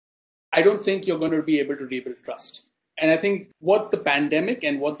I don't think you're going to be able to rebuild trust. And I think what the pandemic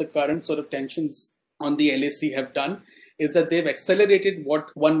and what the current sort of tensions on the LAC have done is that they've accelerated what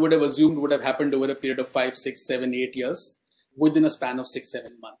one would have assumed would have happened over a period of 5, 6, 7, 8 years within a span of 6,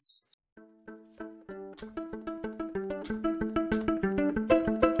 7 months.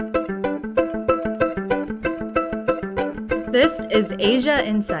 This is Asia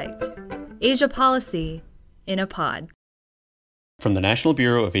Insight, Asia Policy in a Pod. From the National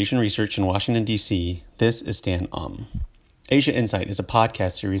Bureau of Asian Research in Washington, D.C., this is Dan Asia Insight is a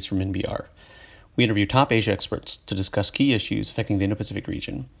podcast series from NBR. We interview top Asia experts to discuss key issues affecting the Indo-Pacific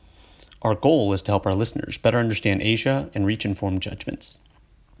region. Our goal is to help our listeners better understand Asia and reach informed judgments.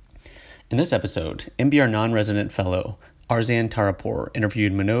 In this episode, NBR non-resident fellow Arzan Tarapur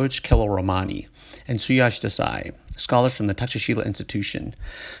interviewed Manoj Kewalramani and Suyash Desai, scholars from the Takshashila Institution,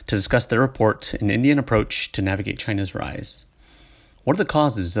 to discuss their report, An Indian Approach to Navigate China's Rise. What are the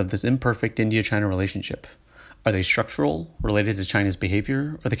causes of this imperfect India-China relationship? Are they structural, related to China's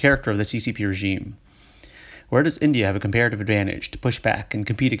behavior, or the character of the CCP regime? Where does India have a comparative advantage to push back and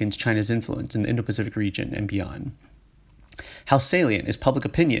compete against China's influence in the Indo-Pacific region and beyond? How salient is public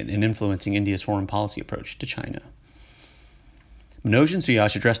opinion in influencing India's foreign policy approach to China? Manoj and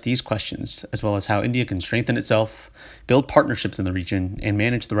Suyash address these questions, as well as how India can strengthen itself, build partnerships in the region, and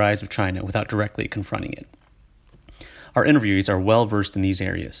manage the rise of China without directly confronting it. Our interviewees are well versed in these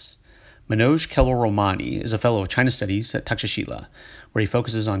areas. Manoj Kewalramani is a fellow of China Studies at Takshashila, where he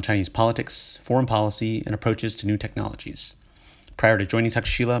focuses on Chinese politics, foreign policy, and approaches to new technologies. Prior to joining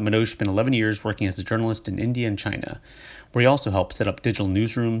Takshashila, Manoj spent 11 years working as a journalist in India and China, where he also helped set up digital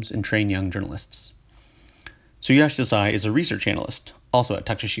newsrooms and train young journalists. Suyash Desai is a research analyst, also at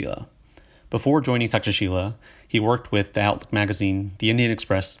Takshashila. Before joining Takshashila, he worked with The Outlook magazine, The Indian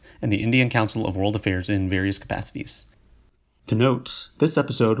Express, and the Indian Council of World Affairs in various capacities. To note, this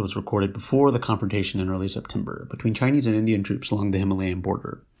episode was recorded before the confrontation in early September between Chinese and Indian troops along the Himalayan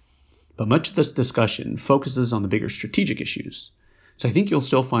border. But much of this discussion focuses on the bigger strategic issues, so I think you'll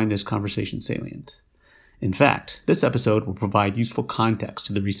still find this conversation salient. In fact, this episode will provide useful context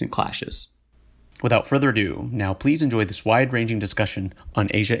to the recent clashes. Without further ado, now please enjoy this wide-ranging discussion on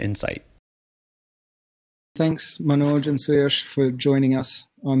Asia Insight. Thanks, Manoj and Suyash, for joining us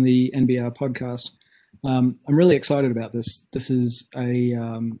on the NBR podcast. I'm really excited about this. This is a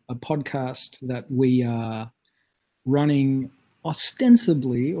podcast that we are running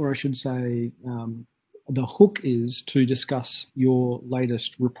ostensibly, or I should say, the hook is to discuss your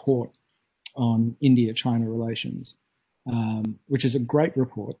latest report on India-China relations, which is a great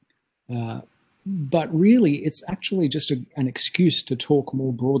report. But really, it's actually just an excuse to talk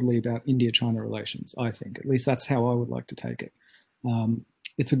more broadly about India-China relations, I think. At least that's how I would like to take it.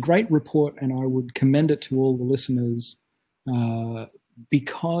 It's a great report, and I would commend it to all the listeners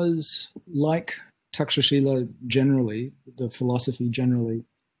because, like Takshashila generally, the philosophy generally,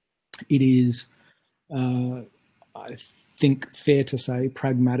 it is, I think, fair to say,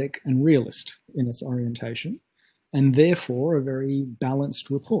 pragmatic and realist in its orientation, and therefore a very balanced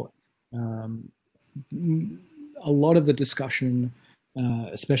report. A lot of the discussion,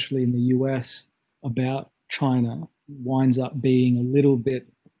 especially in the US, about China winds up being a little bit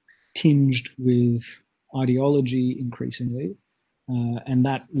tinged with ideology increasingly, and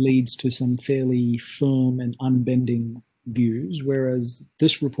that leads to some fairly firm and unbending views, whereas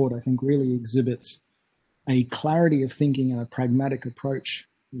this report, I think, really exhibits a clarity of thinking and a pragmatic approach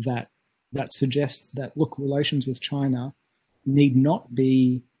that suggests that, look, relations with China need not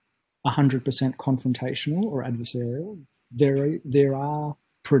be 100% confrontational or adversarial. There are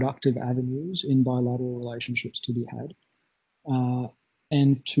productive avenues in bilateral relationships to be had,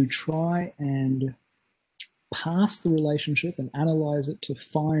 and to try and pass the relationship and analyze it to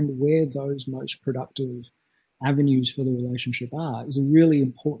find where those most productive avenues for the relationship are is a really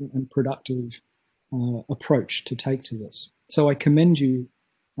important and productive approach to take to this. So I commend you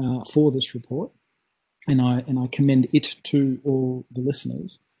for this report, and I commend it to all the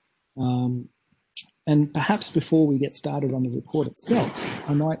listeners. And perhaps before we get started on the report itself,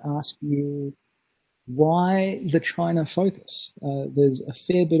 I might ask you why the China focus. There's a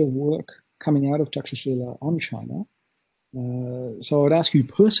fair bit of work coming out of Takshashila on China. So I would ask you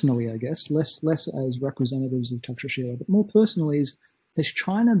personally, I guess, less as representatives of Takshashila, but more personally, has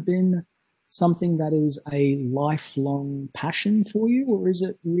China been something that is a lifelong passion for you, or is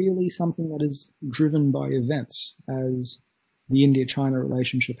it really something that is driven by events as the India-China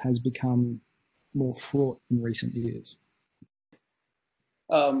relationship has become more fraught in recent years?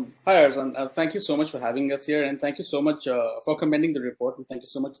 Hi, Arzan. Thank you so much for having us here, and thank you so much for commending the report, and thank you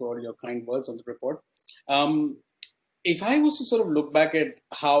so much for all your kind words on the report. if I was to sort of look back at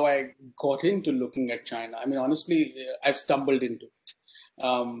how I got into looking at China, I mean, honestly, I've stumbled into it.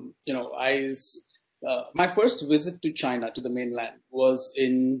 My first visit to China, to the mainland, was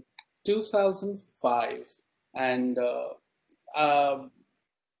in 2005, and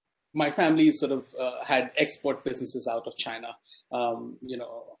my family sort of had export businesses out of China.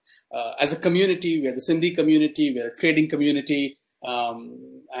 As a community, we are the Sindhi community, we are a trading community,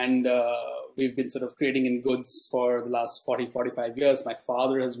 and we've been sort of trading in goods for the last 40, 45 years. My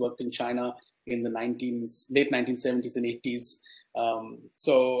father has worked in China in the late 1970s and 80s.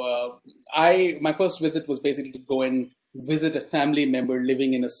 My first visit was basically to go and visit a family member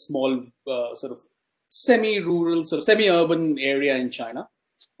living in a small sort of semi-rural, sort of semi-urban area in China.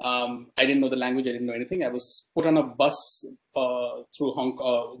 I didn't know the language. I didn't know anything. I was put on a bus going through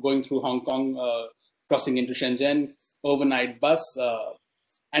Hong Kong, crossing into Shenzhen, overnight bus.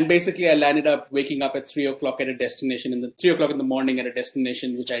 And basically, I landed up waking up at 3 o'clock at a destination, 3 o'clock in the morning at a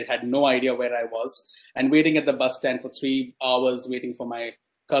destination, which I had no idea where I was, and waiting at the bus stand for 3 hours, waiting for my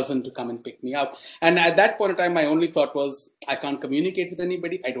cousin to come and pick me up. And at that point in time, my only thought was, I can't communicate with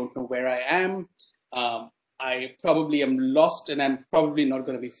anybody. I don't know where I am. I probably am lost, and I'm probably not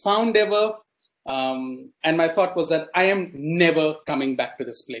going to be found ever. And my thought was that I am never coming back to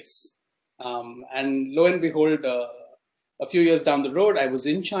this place. And lo and behold, a few years down the road, I was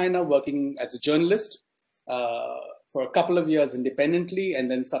in China working as a journalist for a couple of years independently,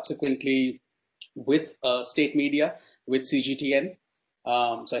 and then subsequently with state media, with CGTN.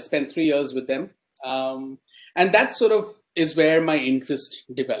 So I spent 3 years with them. And that sort of is where my interest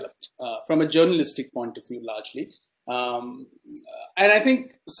developed from a journalistic point of view, largely. And I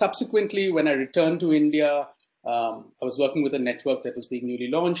think subsequently, when I returned to India, I was working with a network that was being newly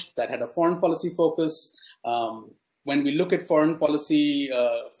launched that had a foreign policy focus. When we look at foreign policy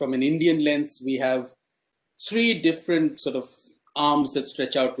from an Indian lens, we have 3 different sort of arms that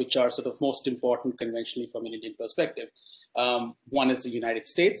stretch out, which are sort of most important conventionally from an Indian perspective. One is the United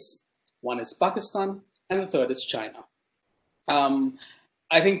States, one is Pakistan, and the third is China.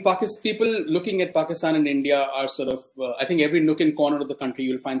 I think people looking at Pakistan and India are sort of, I think every nook and corner of the country,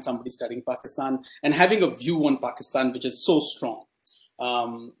 you'll find somebody studying Pakistan and having a view on Pakistan, which is so strong.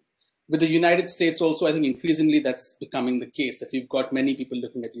 With the United States also, I think increasingly that's becoming the case, that we've got many people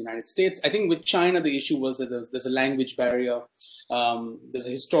looking at the United States. I think with China, the issue was that there's a language barrier. There's a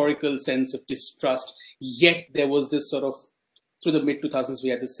historical sense of distrust. Yet there was this sort of, through the mid-2000s,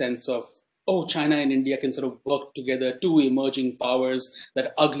 we had this sense of, oh, China and India can sort of work together, 2 emerging powers,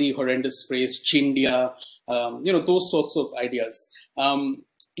 that ugly, horrendous phrase, Chindia, those sorts of ideas.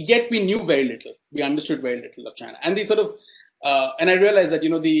 Yet we knew very little. We understood very little of China. And and I realized that,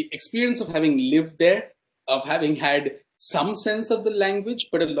 the experience of having lived there, of having had some sense of the language,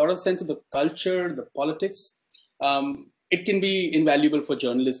 but a lot of sense of the culture, the politics, it can be invaluable for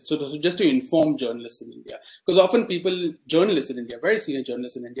journalists. So just to inform journalists in India, because often journalists in India, very senior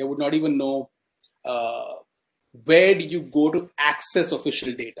journalists in India, would not even know where do you go to access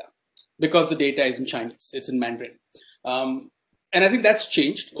official data, because the data is in Chinese, it's in Mandarin. And I think that's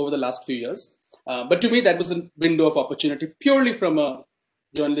changed over the last few years. But to me, that was a window of opportunity purely from a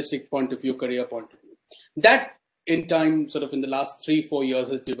journalistic point of view, career point of view. That in time, sort of in the last 3-4 years,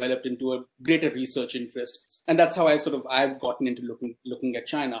 has developed into a greater research interest. And that's how I've gotten into looking at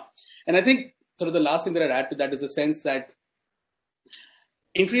China. And I think sort of the last thing that I'd add to that is the sense that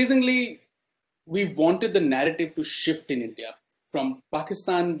increasingly we wanted the narrative to shift in India from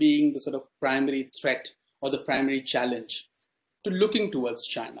Pakistan being the sort of primary threat or the primary challenge to looking towards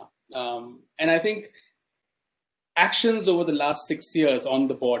China. And I think actions over the last 6 years on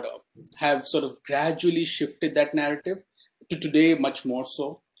the border have sort of gradually shifted that narrative to today much more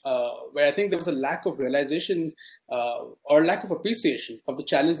so, where I think there was a lack of realization or lack of appreciation of the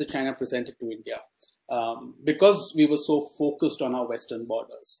challenge that China presented to India because we were so focused on our Western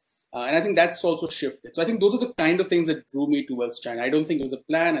borders. And I think that's also shifted. So I think those are the kind of things that drew me towards China. I don't think it was a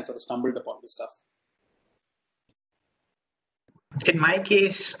plan. I sort of stumbled upon this stuff. In my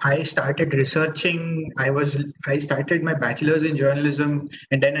case, I started researching. I started my bachelor's in journalism,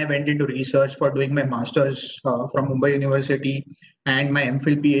 and then I went into research for doing my master's from Mumbai University and my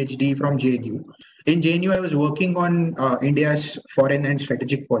MPhil PhD from JNU. In JNU, I was working on India's foreign and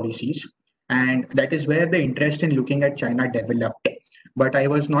strategic policies, and that is where the interest in looking at China developed. But I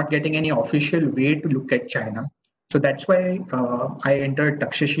was not getting any official way to look at China. So that's why I entered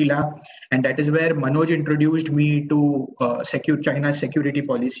Takshashila, and that is where Manoj introduced me to China's security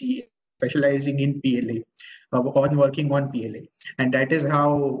policy, specializing in PLA, working on PLA. And that is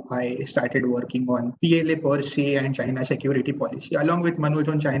how I started working on PLA per se and China security policy, along with Manoj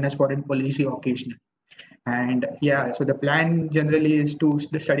on China's foreign policy occasionally. And yeah, so the plan generally is to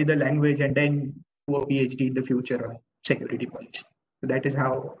study the language and then do a PhD in the future on security policy. So that is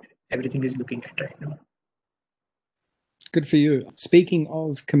how everything is looking at right now. Good for you. Speaking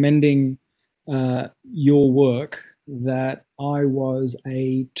of commending your work, that I was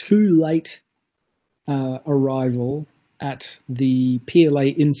a too late arrival at the PLA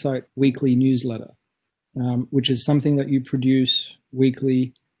Insight weekly newsletter, which is something that you produce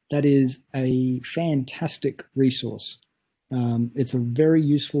weekly. That is a fantastic resource. It's a very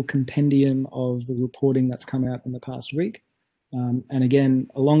useful compendium of the reporting that's come out in the past week. And again,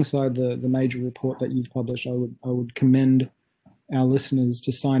 alongside the major report that you've published, I would commend our listeners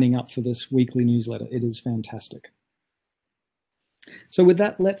to signing up for this weekly newsletter. It is fantastic. So with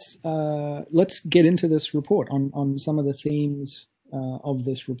that, let's get into this report on some of the themes of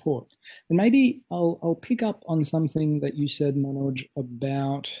this report. And maybe I'll pick up on something that you said, Manoj,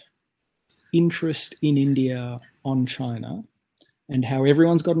 about interest in India on China, and how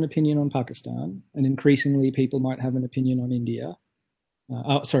everyone's got an opinion on Pakistan, and increasingly people might have an opinion on India,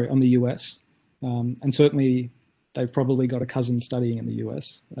 on the US. And certainly they've probably got a cousin studying in the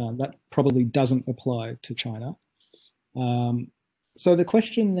US. That probably doesn't apply to China. So the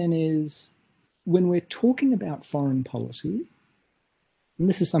question then is, when we're talking about foreign policy, and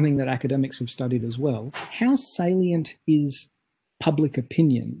this is something that academics have studied as well, how salient is public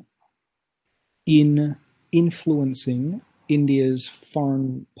opinion in influencing India's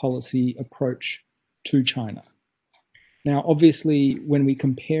foreign policy approach to China? Now, obviously, when we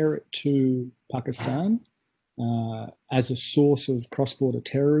compare it to Pakistan as a source of cross-border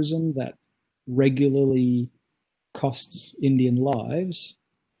terrorism that regularly costs Indian lives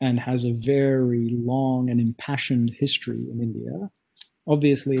and has a very long and impassioned history in India,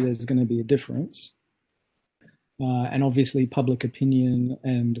 obviously there's going to be a difference. And obviously public opinion,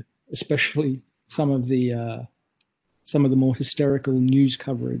 and especially some of the more hysterical news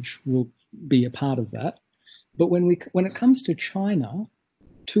coverage, will be a part of that. But when it comes to China,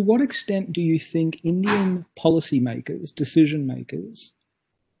 to what extent do you think Indian policymakers, decision makers,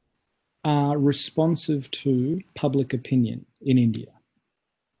 are responsive to public opinion in India?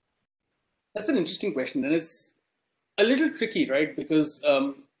 That's an interesting question, and it's a little tricky, right? Because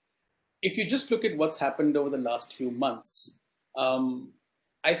if you just look at what's happened over the last few months,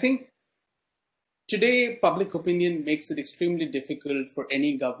 I think today public opinion makes it extremely difficult for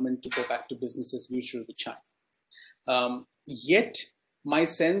any government to go back to business as usual with China. Yet, my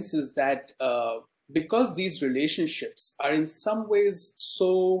sense is that because these relationships are in some ways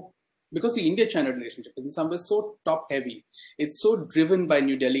because the India-China relationship is in some ways so top-heavy, it's so driven by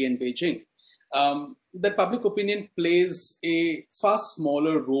New Delhi and Beijing, that public opinion plays a far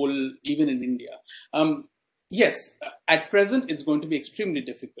smaller role even in India. Yes, at present, it's going to be extremely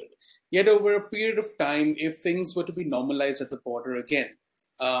difficult. Yet over a period of time, if things were to be normalized at the border again,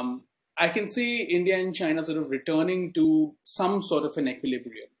 I can see India and China sort of returning to some sort of an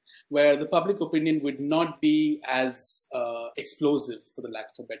equilibrium, where the public opinion would not be as explosive, for the lack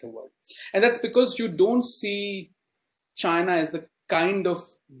of a better word. And that's because you don't see China as the kind of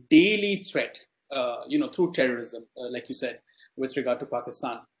daily threat, through terrorism, like you said, with regard to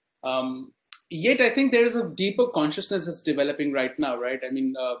Pakistan. Yet I think there is a deeper consciousness that's developing right now, right? I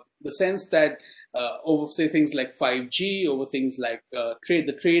mean, the sense that over, say, things like 5G, over things like the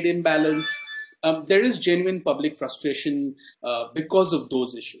trade imbalance, there is genuine public frustration because of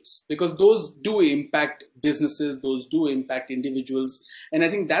those issues, because those do impact businesses, those do impact individuals. And I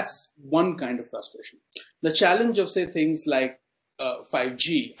think that's one kind of frustration. The challenge of, say, things like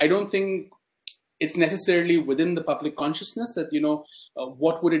 5G, I don't think it's necessarily within the public consciousness that,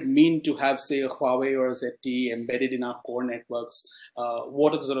 what would it mean to have, say, a Huawei or a ZTE embedded in our core networks?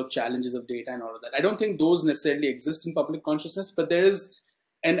 What are the sort of challenges of data and all of that? I don't think those necessarily exist in public consciousness, but there is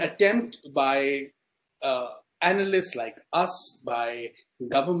an attempt by analysts like us, by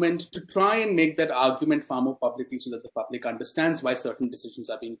government, to try and make that argument far more publicly so that the public understands why certain decisions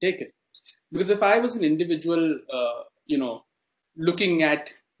are being taken. Because if I was an individual, looking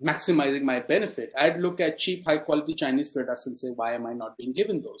at maximizing my benefit, I'd look at cheap, high quality Chinese products and say, why am I not being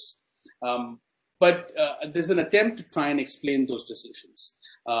given those? But there's an attempt to try and explain those decisions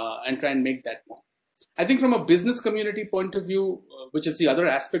and try and make that point. I think from a business community point of view, which is the other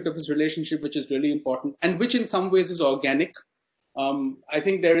aspect of this relationship, which is really important and which in some ways is organic, I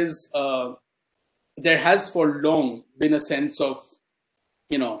think there has for long been a sense of,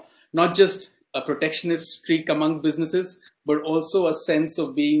 not just a protectionist streak among businesses, but also a sense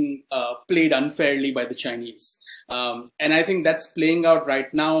of being played unfairly by the Chinese. And I think that's playing out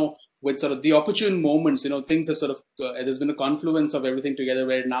right now with sort of the opportune moments, things have sort of, there's been a confluence of everything together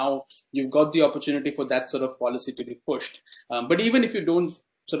where now you've got the opportunity for that sort of policy to be pushed. But even if you don't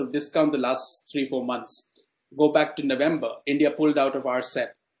sort of discount the last 3-4 months, go back to November, India pulled out of RCEP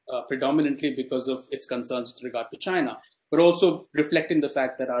predominantly because of its concerns with regard to China, but also reflecting the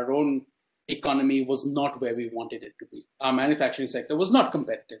fact that our own economy was not where we wanted it to be. Our manufacturing sector was not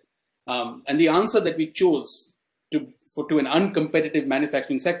competitive. And the answer that we chose to an uncompetitive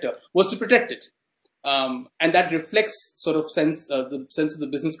manufacturing sector was to protect it. And that reflects sort of the sense of the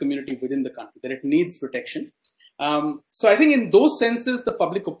business community within the country, that it needs protection. So I think in those senses, the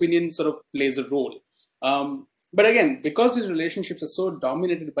public opinion sort of plays a role. But again, because these relationships are so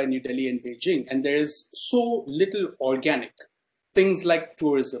dominated by New Delhi and Beijing, and there is so little organic, things like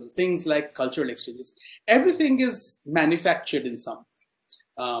tourism, things like cultural exchanges, everything is manufactured in some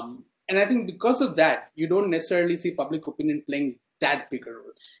way. And I think because of that, you don't necessarily see public opinion playing that big a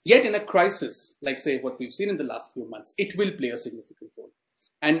role. Yet in a crisis, like say what we've seen in the last few months, it will play a significant role.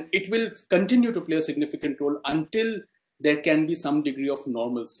 And it will continue to play a significant role until there can be some degree of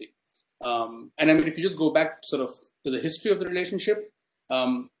normalcy. And I mean, if you just go back sort of to the history of the relationship,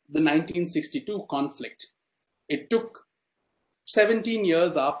 the 1962 conflict, it took 17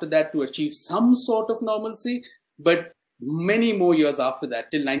 years after that to achieve some sort of normalcy, but many more years after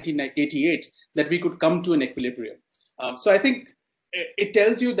that, till 1988, that we could come to an equilibrium. So I think it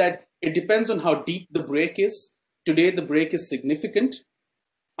tells you that it depends on how deep the break is. Today, the break is significant,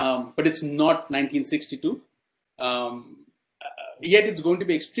 but it's not 1962. Yet it's going to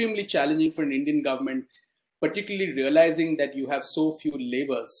be extremely challenging for an Indian government, particularly realizing that you have so few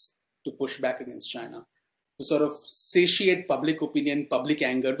levers to push back against China, to sort of satiate public opinion, public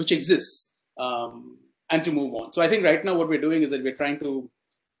anger, which exists, and to move on. So I think right now what we're doing is that we're trying to,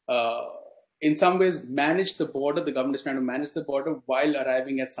 in some ways, manage the border. The government is trying to manage the border while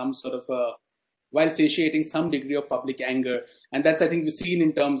arriving at some sort of, while satiating some degree of public anger. And that's, I think, we've seen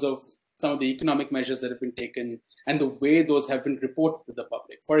in terms of some of the economic measures that have been taken and the way those have been reported to the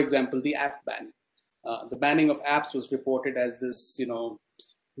public. For example, the app ban. The banning of apps was reported as this,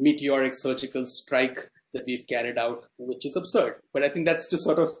 meteoric surgical strike that we've carried out, which is absurd. But I think that's to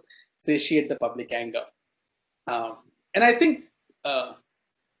sort of satiate the public anger. And I think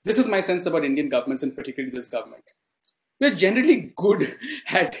this is my sense about Indian governments, and particularly this government. We're generally good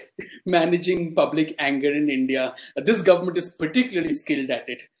at managing public anger in India. This government is particularly skilled at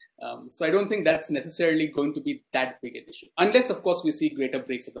it. So I don't think that's necessarily going to be that big an issue, unless, of course, we see greater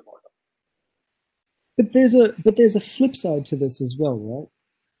breaks at the border. But there's a flip side to this as well, right?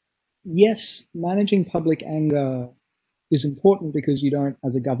 Yes, managing public anger is important because you don't,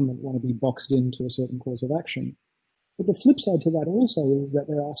 as a government, want to be boxed into a certain course of action. But the flip side to that also is that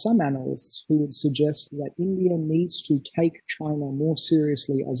there are some analysts who would suggest that India needs to take China more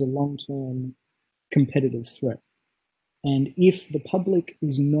seriously as a long-term competitive threat. And if the public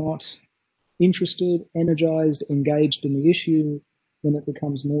is not interested, energized, engaged in the issue, then it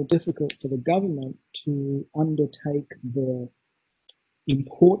becomes more difficult for the government to undertake the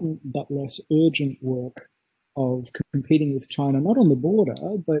important but less urgent work of competing with China, not on the border,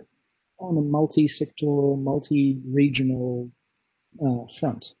 but on a multi-sectoral, multi-regional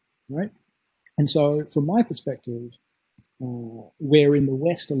front, right? And so from my perspective, where in the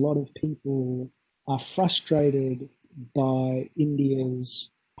West a lot of people are frustrated by India's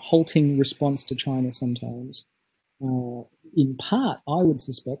halting response to China sometimes, in part, I would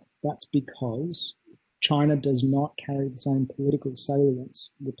suspect that's because China does not carry the same political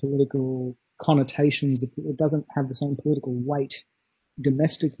salience, the political connotations, it doesn't have the same political weight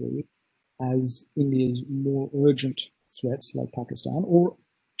domestically as India's more urgent threats like Pakistan, or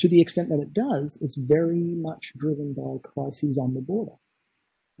to the extent that it does, it's very much driven by crises on the border.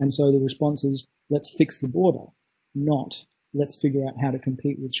 And so the response is, let's fix the border, not let's figure out how to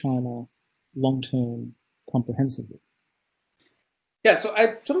compete with China long-term comprehensively. Yeah, so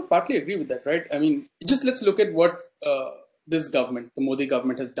I sort of partly agree with that, right? I mean, just let's look at what this government, the Modi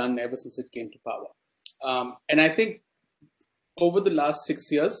government, has done ever since it came to power. And I think over the last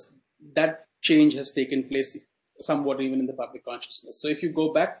 6 years, that change has taken place somewhat even in the public consciousness. So if you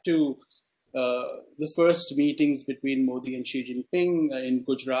go back to the first meetings between Modi and Xi Jinping in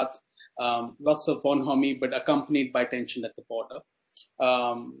Gujarat, lots of bonhomie, but accompanied by tension at the border.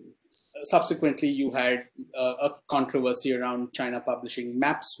 Subsequently, you had a controversy around China publishing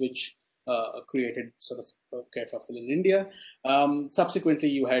maps, which created sort of a kerfuffle in India. Subsequently,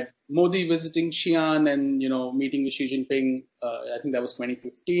 you had Modi visiting Xi'an and meeting with Xi Jinping. I think that was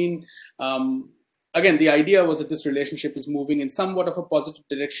 2015. Again, the idea was that this relationship is moving in somewhat of a positive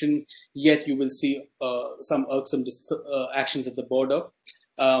direction, yet you will see some irksome actions at the border.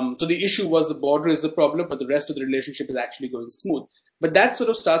 So the issue was the border is the problem, but the rest of the relationship is actually going smooth. But that sort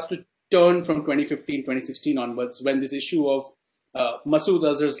of starts to turn from 2015, 2016 onwards, when this issue of Masood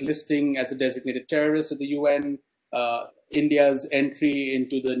Azhar's listing as a designated terrorist at the UN, India's entry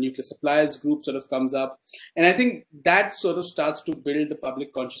into the nuclear suppliers group sort of comes up. And I think that sort of starts to build the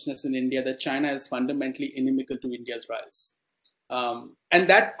public consciousness in India that China is fundamentally inimical to India's rise. And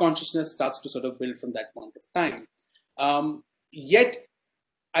that consciousness starts to sort of build from that point of time. Yet,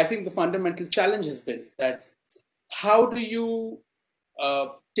 I think the fundamental challenge has been that how do you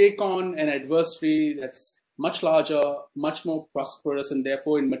take on an adversary that's much larger, much more prosperous, and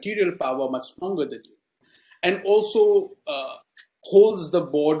therefore in material power much stronger than you, and also holds the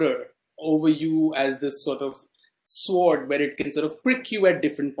border over you as this sort of sword where it can sort of prick you at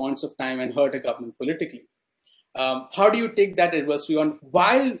different points of time and hurt a government politically. How do you take that adversary on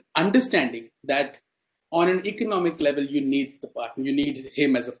while understanding that on an economic level, you need the partner, you need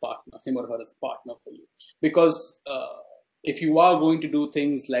him as a partner, him or her as a partner for you. Because if you are going to do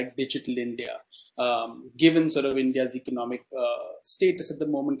things like Digital India, given sort of India's economic status at the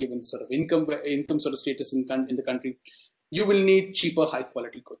moment, given sort of income sort of status in the country, you will need cheaper, high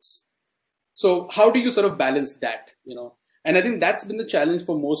quality goods. So how do you sort of balance that, And I think that's been the challenge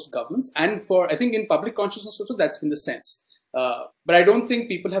for most governments, and I think in public consciousness also, that's been the sense. But I don't think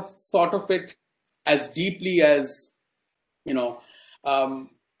people have thought of it as deeply as,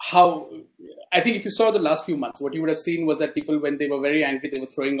 how, I think if you saw the last few months, what you would have seen was that people, when they were very angry, they were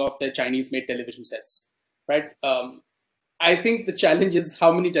throwing off their Chinese-made television sets, right? I think the challenge is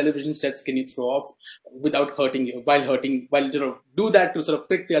how many television sets can you throw off without hurting you, while do that to sort of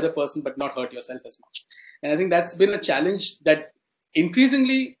prick the other person, but not hurt yourself as much. And I think that's been a challenge that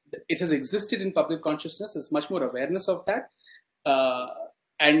increasingly it has existed in public consciousness. There's much more awareness of that.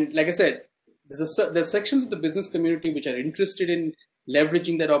 And like I said, there's sections of the business community which are interested in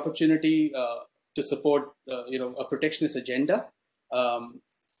leveraging that opportunity to support, a protectionist agenda.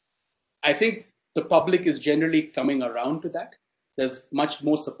 I think the public is generally coming around to that. There's much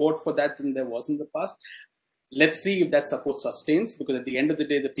more support for that than there was in the past. Let's see if that support sustains, because at the end of the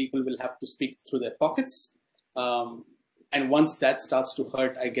day, the people will have to speak through their pockets. And once that starts to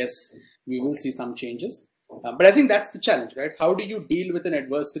hurt, I guess we will see some changes. But I think that's the challenge, right? How do you deal with an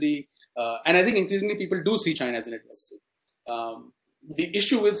adversary? And I think increasingly people do see China as an adversary. The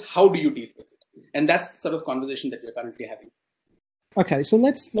issue is, how do you deal with it? And that's the sort of conversation that we're currently having. Okay, so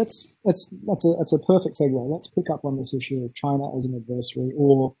that's a perfect segue. Let's pick up on this issue of China as an adversary,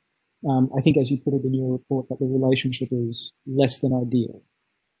 or I think, as you put it in your report, that the relationship is less than ideal.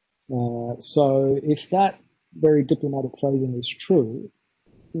 So if that very diplomatic phrasing is true,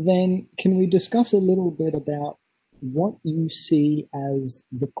 then can we discuss a little bit about what you see as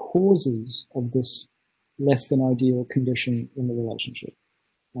the causes of this less than ideal condition in the relationship?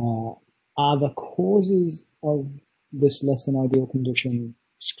 Are the causes of this less than ideal condition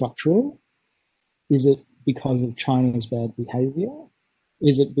structural? Is it because of China's bad behavior?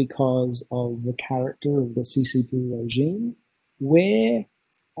 Is it because of the character of the CCP regime? Where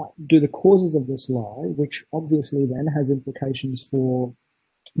do the causes of this lie, which obviously then has implications for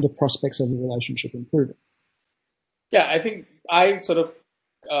the prospects of the relationship improving? Yeah, I think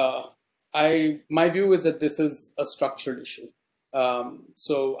my view is that this is a structural issue.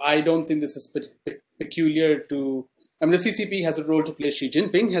 So I don't think this is peculiar to, the CCP has a role to play, Xi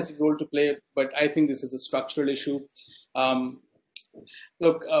Jinping has a role to play, but I think this is a structural issue.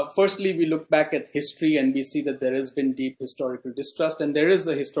 Firstly, we look back at history and we see that there has been deep historical distrust, and there is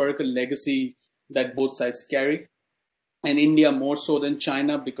a historical legacy that both sides carry. And India more so than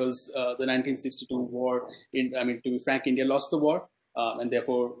China, because the 1962 war, to be frank, India lost the war. And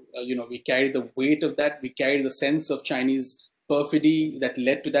therefore, we carry the weight of that. We carry the sense of Chinese perfidy that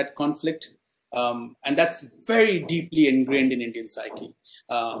led to that conflict. And that's very deeply ingrained in Indian psyche.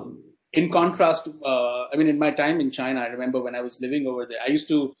 In contrast, in my time in China, I remember when I was living over there, I used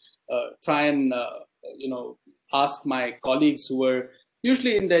to try and, ask my colleagues who were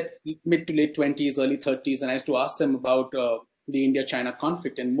usually in their mid to late 20s, early 30s, and I used to ask them about the India-China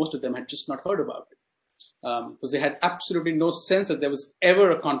conflict, and most of them had just not heard about it. Because they had absolutely no sense that there was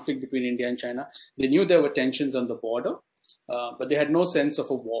ever a conflict between India and China. They knew there were tensions on the border, but they had no sense of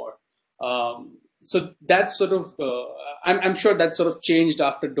a war. So that's sort of, I'm sure that sort of changed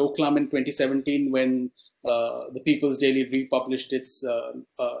after Doklam in 2017, when the People's Daily republished its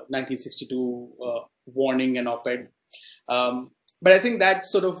 1962 warning and op-ed. But I think that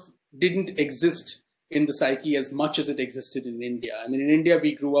sort of didn't exist in the psyche as much as it existed in India. In India,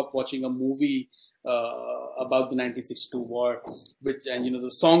 we grew up watching a movie about the 1962 war, and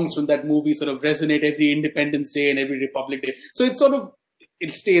the songs from that movie sort of resonate every Independence Day and every Republic Day. So it's sort of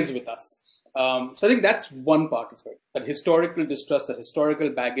it stays with us. So I think that's one part of it, that historical distrust, that historical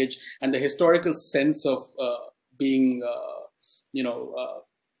baggage, and the historical sense of being,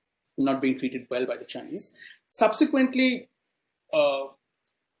 not being treated well by the Chinese. Subsequently,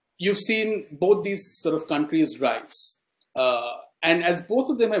 you've seen both these sort of countries rise. And as both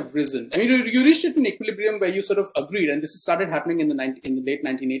of them have risen, I mean, you reached an equilibrium where you sort of agreed, and this started happening in the late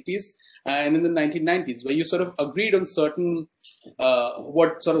 1980s and in the 1990s, where you sort of agreed on certain,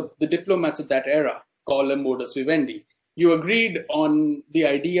 what sort of the diplomats of that era call a modus vivendi. You agreed on the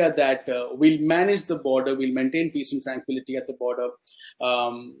idea that we'll manage the border, we'll maintain peace and tranquility at the border,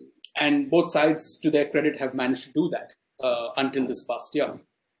 and both sides, to their credit, have managed to do that until this past year.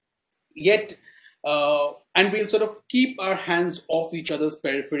 Yet, and we'll sort of keep our hands off each other's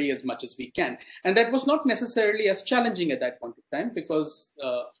periphery as much as we can. And that was not necessarily as challenging at that point in time, because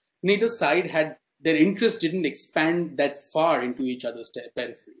neither side had, their interest didn't expand that far into each other's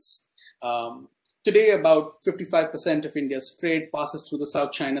peripheries. Today, about 55% of India's trade passes through the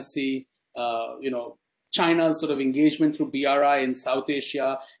South China Sea. China's sort of engagement through BRI in South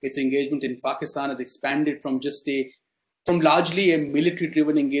Asia, its engagement in Pakistan has expanded from largely a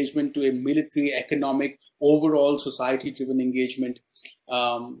military-driven engagement to a military, economic, overall society-driven engagement.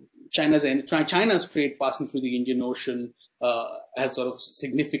 China's trade passing through the Indian Ocean has sort of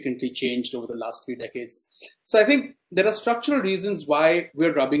significantly changed over the last few decades. So I think there are structural reasons why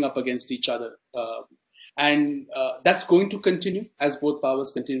we're rubbing up against each other. And that's going to continue as both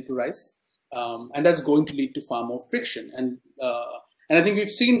powers continue to rise. And that's going to lead to far more friction. And I think we've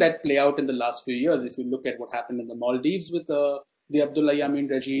seen that play out in the last few years. If you look at what happened in the Maldives with the Abdullah Yamin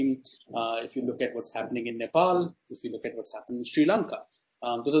regime, if you look at what's happening in Nepal, if you look at what's happening in Sri Lanka,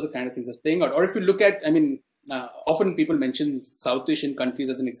 those are the kind of things that's playing out. Or if you look at, often people mention South Asian countries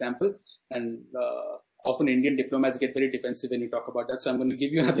as an example, and often Indian diplomats get very defensive when you talk about that. So I'm going to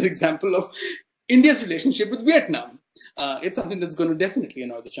give you another example of India's relationship with Vietnam. It's something that's going to definitely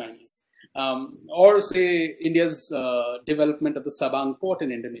annoy the Chinese. Or say India's development of the Sabang port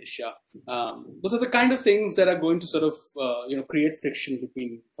in Indonesia. Those are the kind of things that are going to sort of create friction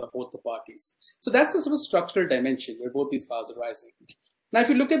between both the parties. So that's the sort of structural dimension where both these powers are rising. Now, if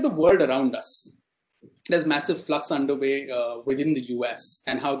you look at the world around us, there's massive flux underway within the US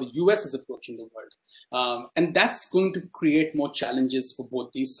and how the US is approaching the world. And that's going to create more challenges for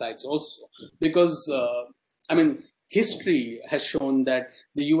both these sides also, because history has shown that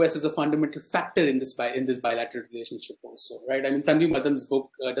the US is a fundamental factor in this bilateral relationship also, right? Tanvi Madan's book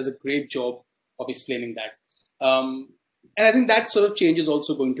does a great job of explaining that. And I think that sort of change is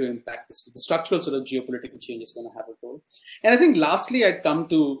also going to impact this. The structural sort of geopolitical change is going to have a role. And I think lastly, I'd come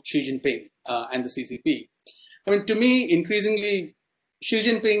to Xi Jinping and the CCP. To me, increasingly, Xi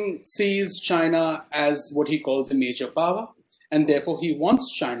Jinping sees China as what he calls a major power, and therefore he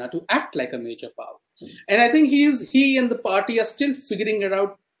wants China to act like a major power. And I think he and the party are still figuring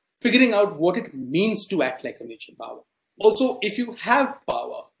out what it means to act like a major power. Also, if you have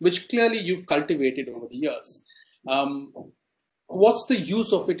power, which clearly you've cultivated over the years, what's the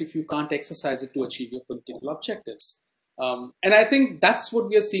use of it if you can't exercise it to achieve your political objectives? And I think that's what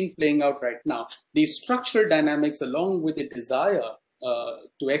we are seeing playing out right now. These structural dynamics, along with a desire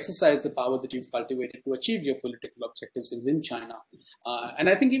to exercise the power that you've cultivated to achieve your political objectives within China. And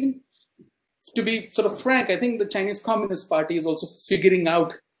I think, even to be sort of frank, I think the Chinese Communist Party is also figuring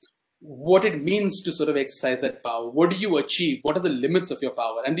out what it means to sort of exercise that power. What do you achieve? What are the limits of your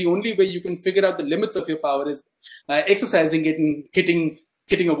power? And the only way you can figure out the limits of your power is exercising it and hitting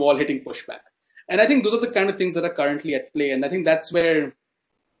a wall, hitting pushback. And I think those are the kind of things that are currently at play. And I think that's why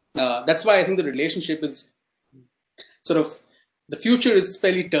I think the relationship is sort of, the future is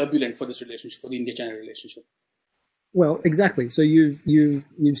fairly turbulent for this relationship, for the India-China relationship. Well, exactly. So you've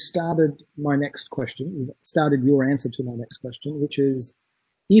started my next question. You've started your answer to my next question, which is,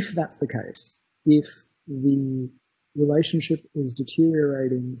 if that's the case, if the relationship is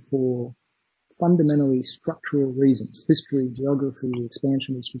deteriorating for fundamentally structural reasons, history, geography,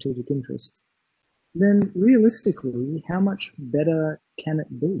 expansion of strategic interests, then realistically, how much better can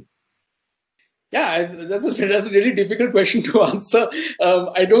it be? Yeah, that's a really difficult question to answer.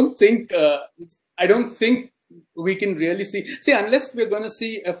 I don't think we can really see, unless we're going to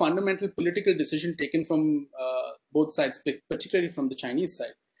see a fundamental political decision taken from both sides, particularly from the Chinese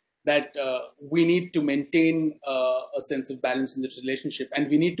side, that we need to maintain a sense of balance in this relationship, and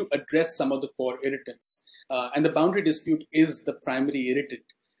we need to address some of the core irritants. And the boundary dispute is the primary irritant.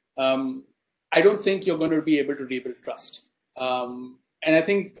 I don't think you're going to be able to rebuild trust. And I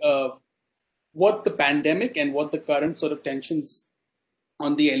think what the pandemic and what the current sort of tensions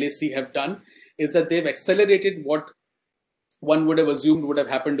on the LAC have done is that they've accelerated what one would have assumed would have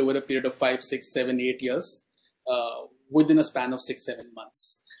happened over a period of 5, 6, 7, 8 years, within a span of 6, 7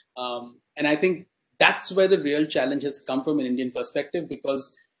 months. And I think that's where the real challenge has come from an Indian perspective,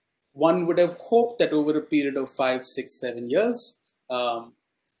 because one would have hoped that over a period of 5, 6, 7 years,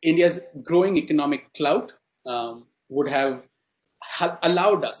 India's growing economic clout would have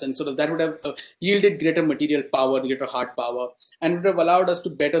allowed us, and sort of that would have yielded greater material power, greater hard power, and would have allowed us to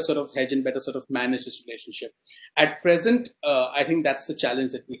better sort of hedge and better sort of manage this relationship. At present, I think that's the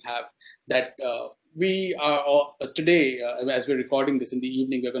challenge that we have, that we are all, today, as we're recording this in the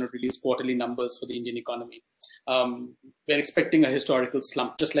evening, we're going to release quarterly numbers for the Indian economy. We're expecting a historical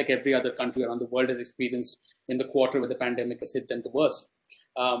slump, just like every other country around the world has experienced in the quarter where the pandemic has hit them the worst.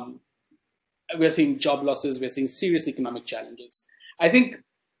 We're seeing job losses, we're seeing serious economic challenges. I think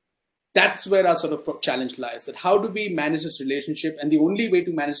that's where our sort of challenge lies, that how do we manage this relationship? And the only way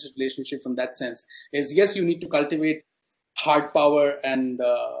to manage this relationship from that sense is, yes, you need to cultivate hard power, and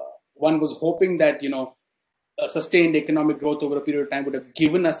one was hoping that, sustained economic growth over a period of time would have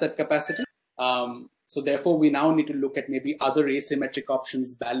given us that capacity. So therefore, we now need to look at maybe other asymmetric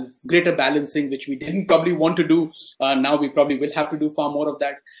options, greater balancing, which we didn't probably want to do. Now we probably will have to do far more of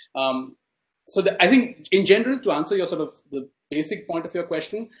that. I think in general, to answer your sort of the basic point of your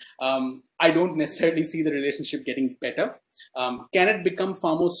question, I don't necessarily see the relationship getting better. Can it become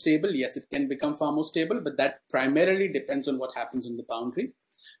far more stable? Yes, it can become far more stable, but that primarily depends on what happens on the boundary.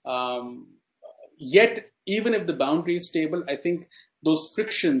 Yet, even if the boundary is stable, I think those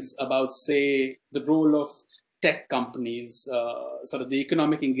frictions about, say, the role of tech companies, sort of the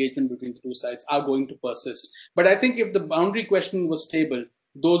economic engagement between the two sides, are going to persist. But I think if the boundary question was stable,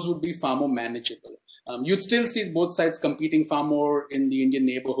 those would be far more manageable. You'd still see both sides competing far more in the Indian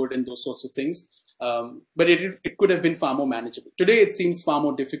neighborhood and those sorts of things. But it could have been far more manageable. Today, it seems far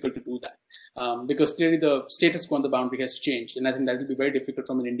more difficult to do that, because clearly the status quo on the boundary has changed. And I think that will be very difficult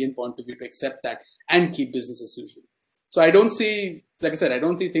from an Indian point of view to accept that and keep business as usual. So I don't see, like I said, I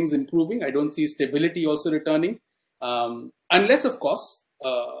don't see things improving. I don't see stability also returning, unless, of course,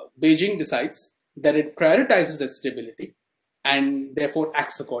 Beijing decides that it prioritizes its stability and therefore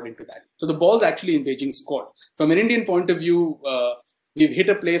acts according to that. So the ball's actually in Beijing's court. From an Indian point of view, we've hit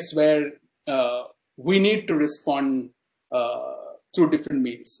a place where we need to respond through different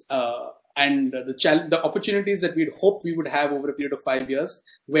means. And the opportunities that we'd hoped we would have over a period of 5 years,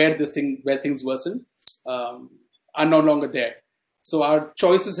 where things worsen, are no longer there. So our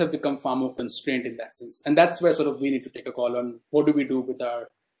choices have become far more constrained in that sense. And that's where sort of we need to take a call on what do we do with our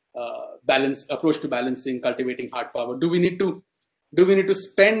approach to balancing, cultivating hard power. Do we need to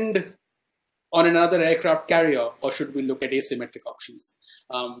spend on another aircraft carrier, or should we look at asymmetric options?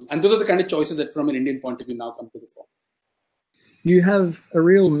 And those are the kind of choices that from an Indian point of view now come to the fore. You have a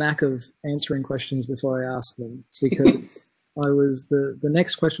real knack of answering questions before I ask them, because the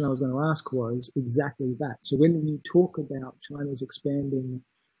next question I was going to ask was exactly that. So when you talk about China's expanding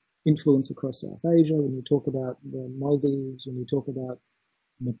influence across South Asia, when you talk about the Maldives, when you talk about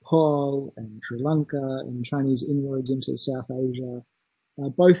Nepal and Sri Lanka and Chinese inroads into South Asia,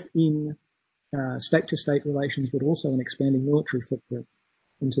 both in state-to-state relations, but also an expanding military footprint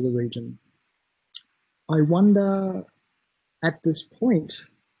into the region. I wonder, at this point,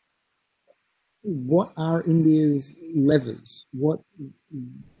 what are India's levers?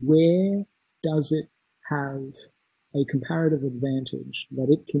 Where does it have a comparative advantage that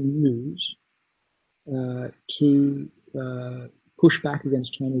it can use to push back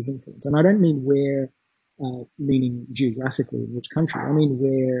against China's influence? And I don't mean where, meaning geographically in which country. I mean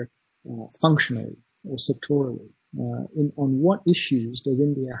where functionally or sectorally. On what issues does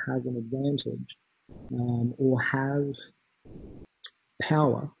India have an advantage or have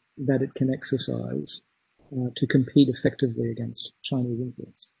power that it can exercise to compete effectively against Chinese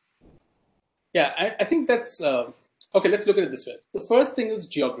influence? Yeah, I think that's okay. Let's look at it this way. The first thing is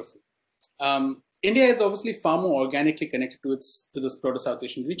geography. India is obviously far more organically connected to this broader South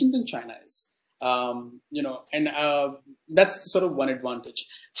Asian region than China is. And that's sort of one advantage.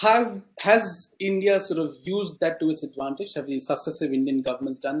 Has India sort of used that to its advantage? Have the successive Indian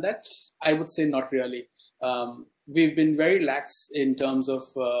governments done that? I would say not really. We've been very lax in terms of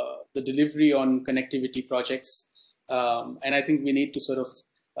the delivery on connectivity projects. And I think we need to sort of,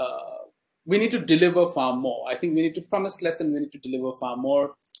 we need to deliver far more. I think we need to promise less and we need to deliver far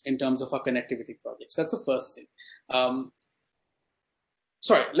more in terms of our connectivity projects. That's the first thing.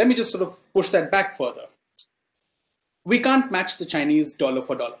 Sorry, let me just sort of push that back further. We can't match the Chinese dollar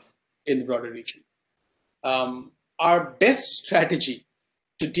for dollar in the broader region. Our best strategy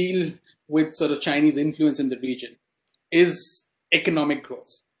to deal with sort of Chinese influence in the region is economic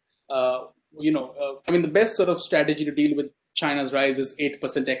growth. I mean, the best sort of strategy to deal with China's rise is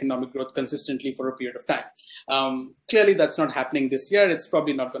 8% economic growth consistently for a period of time. Clearly, that's not happening this year. It's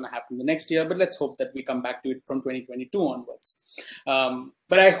probably not going to happen the next year, but let's hope that we come back to it from 2022 onwards.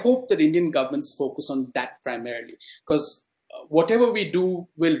 But I hope that Indian governments focus on that primarily, because whatever we do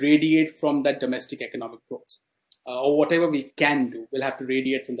will radiate from that domestic economic growth, or whatever we can do will have to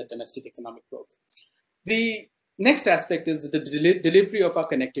radiate from that domestic economic growth. The next aspect is the delivery of our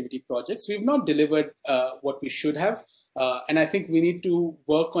connectivity projects. We've not delivered what we should have. And I think we need to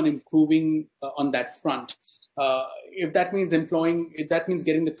work on improving on that front. If that means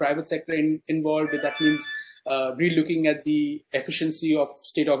getting the private sector involved, if that means re-looking at the efficiency of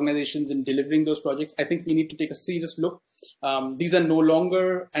state organizations in delivering those projects, I think we need to take a serious look. These are no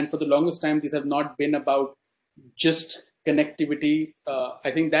longer, and for the longest time, these have not been about just connectivity.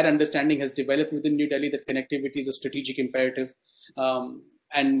 I think that understanding has developed within New Delhi that connectivity is a strategic imperative.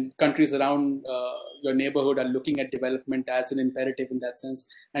 And countries around your neighborhood are looking at development as an imperative in that sense,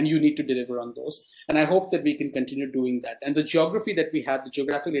 and you need to deliver on those. And I hope that we can continue doing that. And the geography that we have, the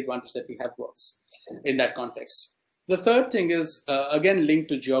geographical advantage that we have works in that context. The third thing is, again, linked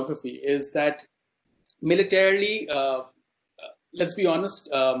to geography, is that militarily, let's be honest,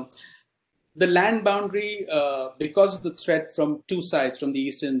 the land boundary, because of the threat from two sides, from the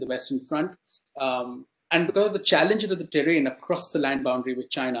eastern and the western front, and because of the challenges of the terrain across the land boundary with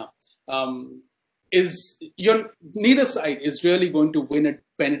China, neither side is really going to win a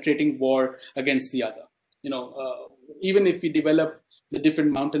penetrating war against the other. Even if we develop the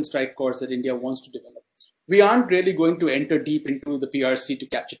different mountain strike corps that India wants to develop, we aren't really going to enter deep into the PRC to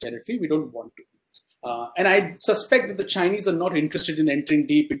capture territory. We don't want to. And I suspect that the Chinese are not interested in entering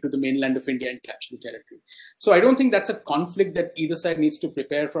deep into the mainland of India and capturing territory. So I don't think that's a conflict that either side needs to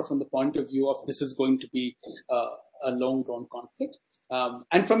prepare for from the point of view of this is going to be a long-drawn conflict.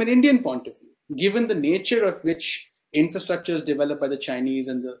 And from an Indian point of view, given the nature of which infrastructure is developed by the Chinese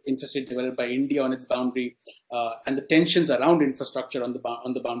and the infrastructure developed by India on its boundary, and the tensions around infrastructure on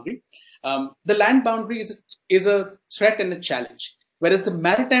the boundary, the land boundary is a threat and a challenge, whereas the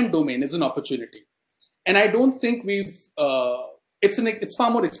maritime domain is an opportunity. And I don't think it's far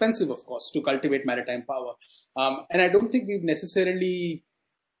more expensive, of course, to cultivate maritime power. And I don't think we've necessarily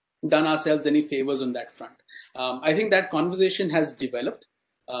done ourselves any favors on that front. I think that conversation has developed.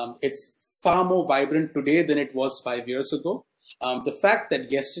 It's far more vibrant today than it was 5 years ago. The fact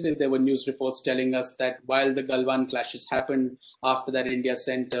that yesterday there were news reports telling us that while the Galwan clashes happened, after that India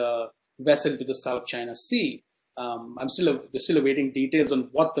sent a vessel to the South China Sea. We're still awaiting details on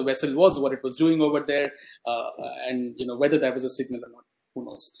what the vessel was, what it was doing over there, and whether that was a signal or not. Who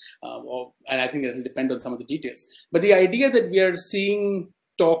knows? And I think it will depend on some of the details. But the idea that we are seeing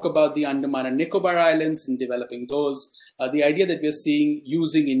talk about the Andaman and Nicobar Islands and developing those, the idea that we are seeing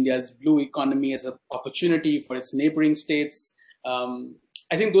using India's blue economy as an opportunity for its neighboring states,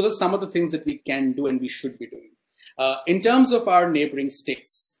 I think those are some of the things that we can do and we should be doing. In terms of our neighboring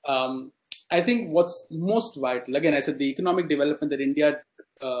states, I think what's most vital, again, I said the economic development that India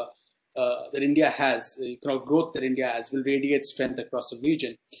has, the economic growth that India has, will radiate strength across the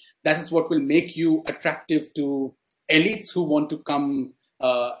region. That is what will make you attractive to elites who want to come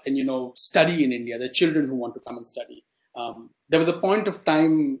and study in India, the children who want to come and study. There was a point of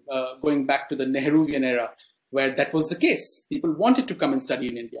time going back to the Nehruvian era where that was the case. People wanted to come and study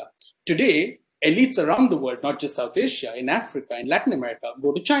in India. Today, elites around the world, not just South Asia, in Africa, in Latin America,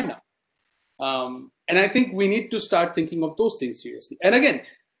 go to China. And I think we need to start thinking of those things seriously. And again,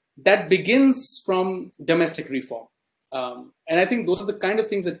 that begins from domestic reform. And I think those are the kind of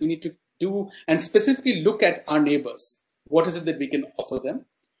things that we need to do and specifically look at our neighbors. What is it that we can offer them?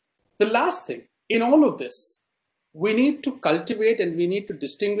 The last thing, in all of this, we need to cultivate and we need to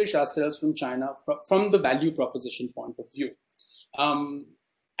distinguish ourselves from China from the value proposition point of view.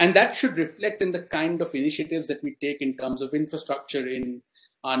 And that should reflect in the kind of initiatives that we take in terms of infrastructure in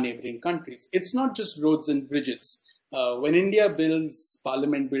our neighboring countries. It's not just roads and bridges. When India builds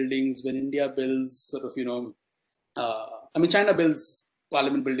parliament buildings, when India builds China builds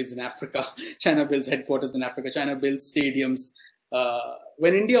parliament buildings in Africa, China builds headquarters in Africa, China builds stadiums.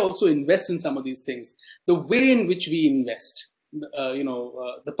 When India also invests in some of these things, the way in which we invest,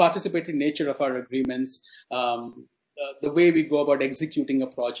 the participatory nature of our agreements, the way we go about executing a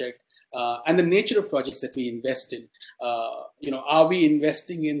project, and the nature of projects that we invest in. Are we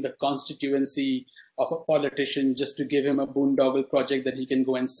investing in the constituency of a politician just to give him a boondoggle project that he can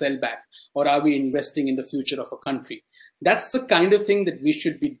go and sell back? Or are we investing in the future of a country? That's the kind of thing that we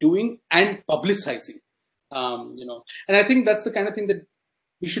should be doing and publicizing. And I think that's the kind of thing that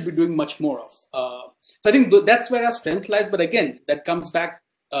we should be doing much more of. So I think that's where our strength lies. But again, that comes back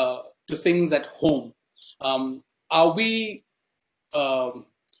to things at home. are we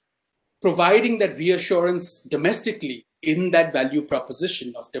providing that reassurance domestically in that value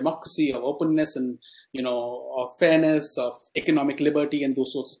proposition of democracy, of openness, and of fairness, of economic liberty, and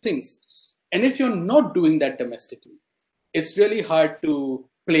those sorts of things? And if you're not doing that domestically, it's really hard to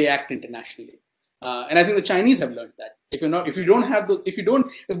play act internationally. And I think the Chinese have learned that if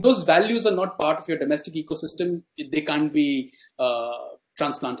those values are not part of your domestic ecosystem, they can't be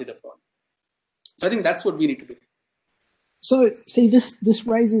transplanted abroad. So I think that's what we need to do. So, see, this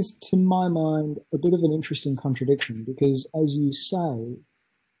raises, to my mind, a bit of an interesting contradiction, because, as you say,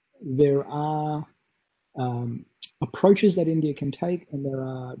 there are approaches that India can take, and there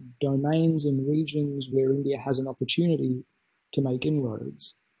are domains and regions where India has an opportunity to make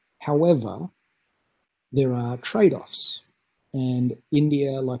inroads. However, there are trade-offs, and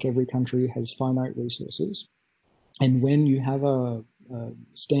India, like every country, has finite resources. And when you have a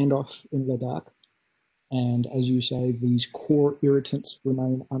standoff in Ladakh, and as you say, these core irritants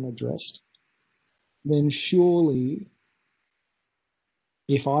remain unaddressed, then surely,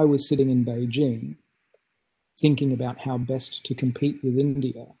 if I was sitting in Beijing thinking about how best to compete with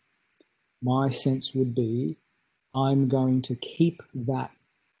India, my sense would be I'm going to keep that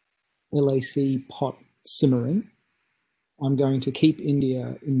LAC pot simmering. I'm going to keep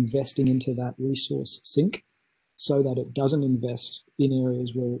India investing into that resource sink so that it doesn't invest in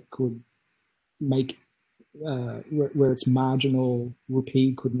areas where it could make where its marginal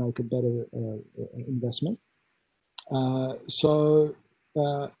rupee could make a better investment. So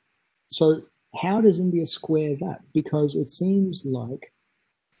how does India square that? Because it seems like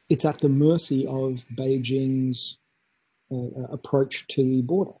it's at the mercy of Beijing's approach to the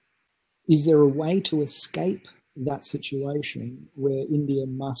border. Is there a way to escape that situation where India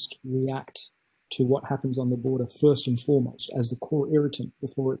must react to what happens on the border first and foremost as the core irritant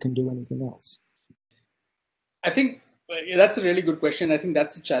before it can do anything else? I think that's a really good question. I think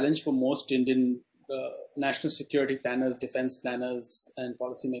that's a challenge for most Indian national security planners, defense planners, and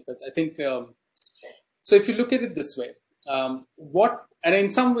policymakers. I think so. If you look at it this way, and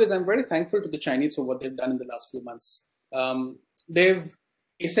in some ways, I'm very thankful to the Chinese for what they've done in the last few months. They've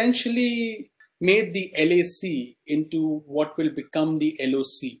essentially made the LAC into what will become the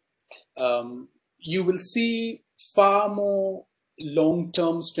LOC. You will see far more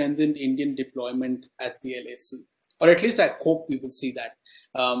long-term strengthened Indian deployment at the LAC, or at least I hope we will see that,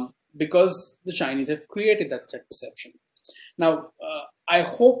 because the Chinese have created that threat perception. Now, I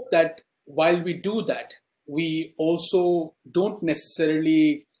hope that while we do that, we also don't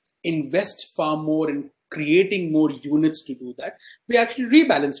necessarily invest far more in creating more units to do that. We actually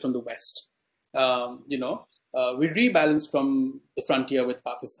rebalance from the West. We rebalance from the frontier with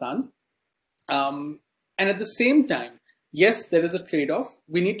Pakistan. And at the same time, yes, there is a trade-off.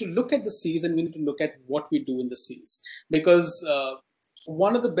 We need to look at the seas, and we need to look at what we do in the seas. Because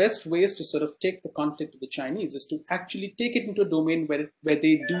one of the best ways to sort of take the conflict to the Chinese is to actually take it into a domain where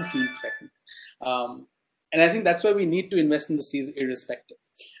they do feel threatened. And I think that's why we need to invest in the seas irrespective.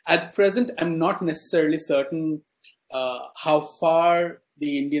 At present, I'm not necessarily certain how far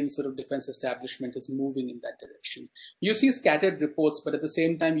the Indian sort of defense establishment is moving in that direction. You see scattered reports, but at the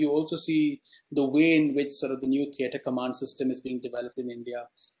same time, you also see the way in which sort of the new theater command system is being developed in India.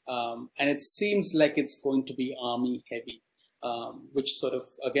 And it seems like it's going to be army heavy, which sort of,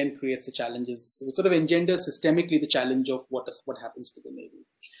 again, creates the challenges, which sort of engenders systemically the challenge of what happens to the Navy.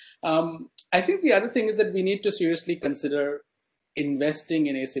 I think the other thing is that we need to seriously consider investing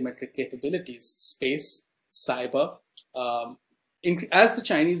in asymmetric capabilities, space, cyber. As the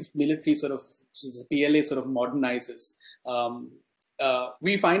Chinese military the PLA sort of modernizes,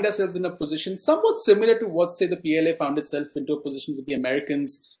 we find ourselves in a position somewhat similar to what, say, the PLA found itself into a position with the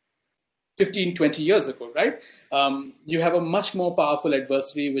Americans 15, 20 years ago, right? You have a much more powerful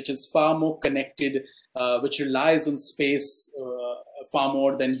adversary, which is far more connected, which relies on space far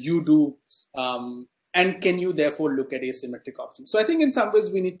more than you do. And can you therefore look at asymmetric options? So I think in some ways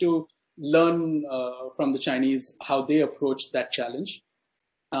we need to learn from the Chinese how they approach that challenge,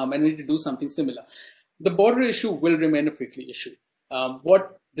 and we need to do something similar. The border issue will remain a prickly issue.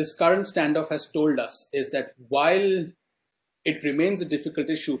 What this current standoff has told us is that while it remains a difficult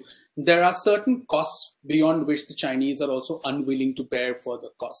issue, there are certain costs beyond which the Chinese are also unwilling to bear further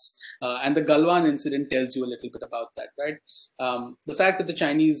costs. And the Galwan incident tells you a little bit about that, right? The fact that the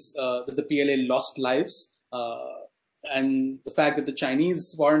Chinese, that the PLA lost lives, and the fact that the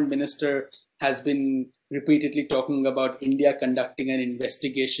Chinese foreign minister has been repeatedly talking about India conducting an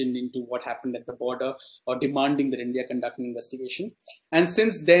investigation into what happened at the border, or demanding that India conduct an investigation. And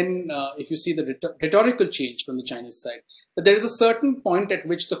since then, if you see the rhetorical change from the Chinese side, that there is a certain point at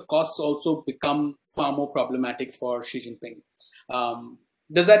which the costs also become far more problematic for Xi Jinping.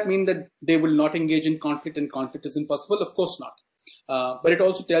 Does that mean that they will not engage in conflict and conflict is impossible? Of course not. But it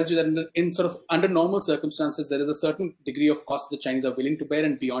also tells you that in sort of under normal circumstances, there is a certain degree of cost the Chinese are willing to bear,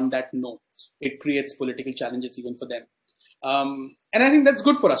 and beyond that, no. It creates political challenges even for them. And I think that's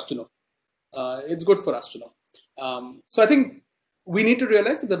good for us to know. It's good for us to know. So I think we need to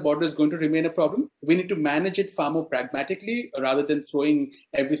realize that the border is going to remain a problem. We need to manage it far more pragmatically rather than throwing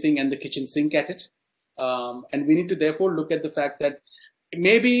everything and the kitchen sink at it. And we need to therefore look at the fact that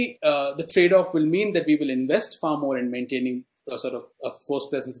maybe the trade-off will mean that we will invest far more in maintaining a sort of a force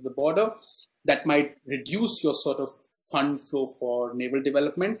presence at the border. That might reduce your sort of fund flow for naval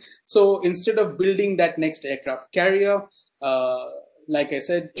development. So instead of building that next aircraft carrier, like I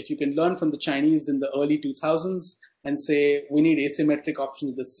said, if you can learn from the Chinese in the early 2000s and say, we need asymmetric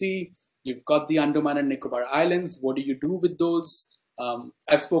options at the sea. You've got the Andaman and Nicobar Islands. What do you do with those?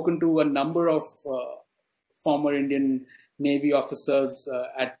 I've spoken to a number of former Indian Navy officers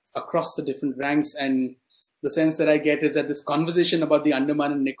across the different ranks, and the sense that I get is that this conversation about the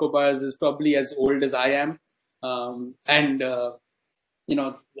Andaman and Nicobars is probably as old as I am.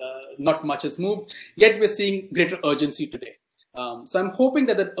 Not much has moved, yet we're seeing greater urgency today. So I'm hoping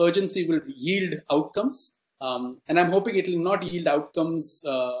that that urgency will yield outcomes. And I'm hoping it will not yield outcomes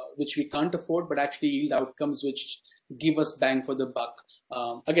which we can't afford, but actually yield outcomes which give us bang for the buck.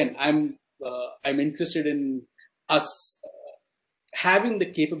 Again, I'm interested in us having the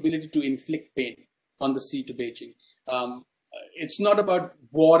capability to inflict pain on the sea to Beijing. It's not about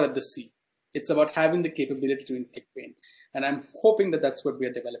war at the sea. It's about having the capability to inflict pain. And I'm hoping that that's what we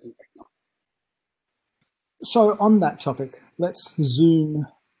are developing right now. So on that topic, let's zoom.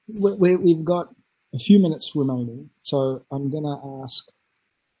 We've got a few minutes remaining. So I'm going to ask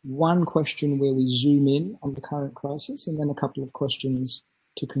one question where we zoom in on the current crisis, and then a couple of questions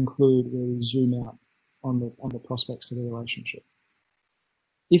to conclude where we zoom out on the prospects for the relationship.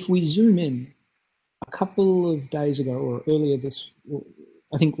 If we zoom in, a couple of days ago, or earlier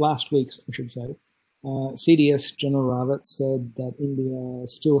I think last week, I should say, CDS General Rawat said that India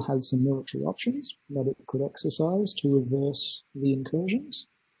still has some military options that it could exercise to reverse the incursions.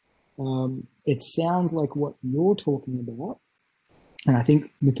 It sounds like what you're talking about, and I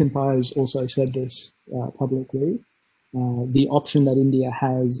think Nitin Pai has also said this publicly, the option that India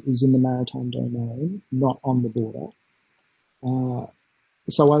has is in the maritime domain, not on the border.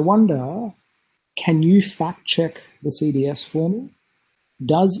 So I wonder, can you fact check the CDS for me?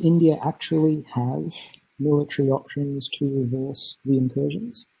 Does India actually have military options to reverse the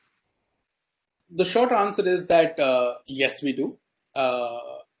incursions? The short answer is that yes, we do.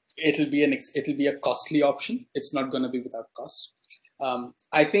 It'll be a costly option. It's not going to be without cost.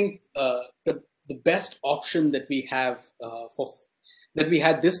 I think the best option that we have that we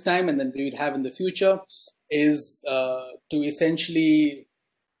had this time and that we would have in the future is to essentially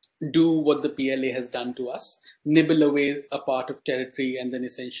do what the PLA has done to us, nibble away a part of territory and then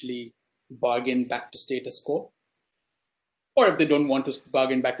essentially bargain back to status quo. Or if they don't want to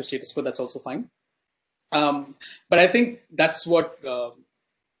bargain back to status quo, that's also fine. But I think that's what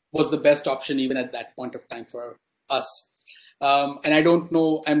was the best option even at that point of time for us. And I don't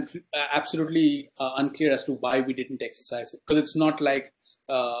know, I'm absolutely unclear as to why we didn't exercise it, because it's not like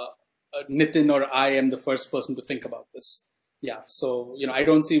Nitin or I am the first person to think about this. Yeah, so, I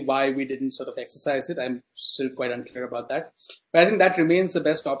don't see why we didn't sort of exercise it. I'm still quite unclear about that. But I think that remains the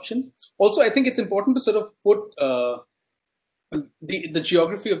best option. Also, I think it's important to sort of put the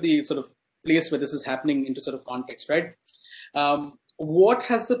geography of the sort of place where this is happening into sort of context, right? What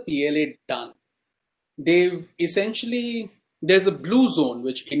has the PLA done? They've essentially, there's a blue zone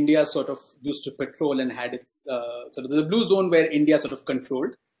which India sort of used to patrol and had its, sort of the blue zone where India sort of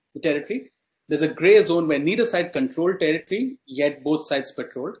controlled the territory. There's a gray zone where neither side controlled territory, yet both sides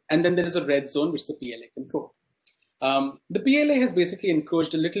patrolled. And then there is a red zone which the PLA controlled. The PLA has basically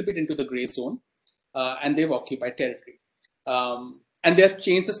encroached a little bit into the gray zone and they've occupied territory. And they have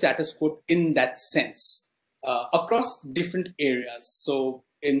changed the status quo in that sense across different areas. So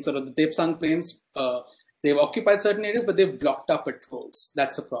in sort of the Depsang Plains, they've occupied certain areas, but they've blocked up patrols.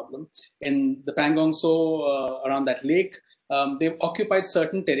 That's the problem. In the Pangong Tso, around that lake, they've occupied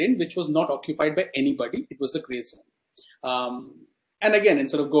certain terrain which was not occupied by anybody. It was the gray zone. And again, in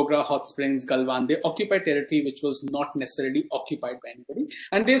sort of Gogra, Hot Springs, Galwan, they occupied territory which was not necessarily occupied by anybody.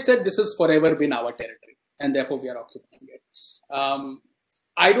 And they've said this has forever been our territory, and therefore we are occupying it.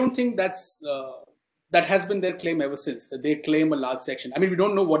 I don't think that's that has been their claim ever since, that they claim a large section. I mean, we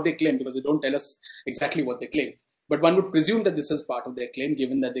don't know what they claim because they don't tell us exactly what they claim. But one would presume that this is part of their claim,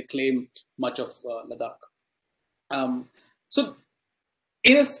 given that they claim much of Ladakh. So,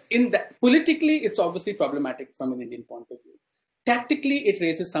 in that, politically, it's obviously problematic from an Indian point of view. Tactically, it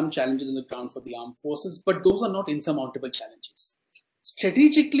raises some challenges on the ground for the armed forces, but those are not insurmountable challenges.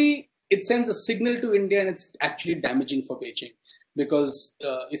 Strategically, it sends a signal to India, and it's actually damaging for Beijing, because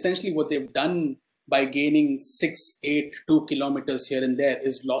essentially what they've done by gaining 6, 8, 2 kilometers here and there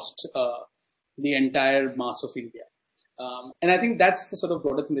is lost the entire mass of India. And I think that's the sort of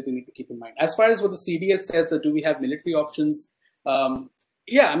broader thing that we need to keep in mind. As far as what the CDS says, that do we have military options?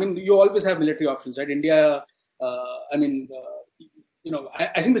 Yeah, I mean, you always have military options, right? India, I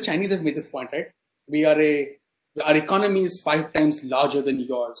think the Chinese have made this point, right? Our economy is 5 times larger than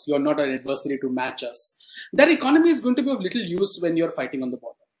yours. You're not an adversary to match us. That economy is going to be of little use when you're fighting on the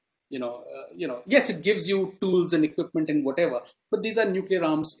border. Yes, it gives you tools and equipment and whatever, but these are nuclear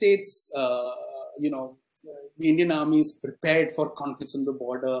armed states. The Indian army is prepared for conflicts on the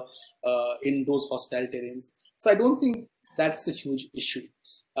border in those hostile terrains. So I don't think that's a huge issue.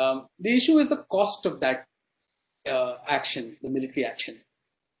 The issue is the cost of that action, the military action.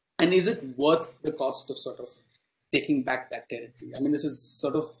 And is it worth the cost of sort of taking back that territory? I mean, this is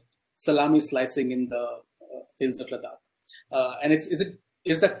sort of salami slicing in the hills of Ladakh. And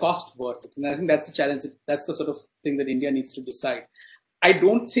is the cost worth it? And I think that's the challenge. That's the sort of thing that India needs to decide. I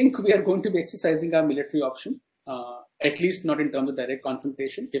don't think we are going to be exercising our military option, at least not in terms of direct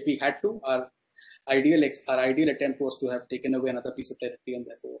confrontation. If we had to, our ideal attempt was to have taken away another piece of territory and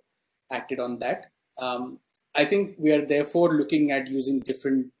therefore acted on that. I think we are therefore looking at using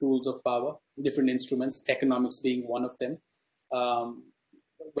different tools of power, different instruments, economics being one of them,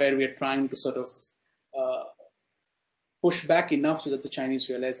 where we are trying to sort of push back enough so that the Chinese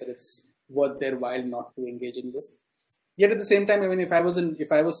realize that it's worth their while not to engage in this. Yet at the same time, I mean, if I was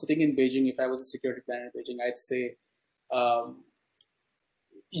sitting in Beijing, if I was a security planner in Beijing, I'd say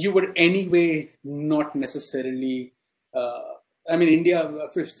you would anyway not necessarily. India.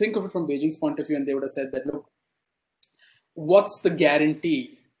 If you think of it from Beijing's point of view, and they would have said that, look, what's the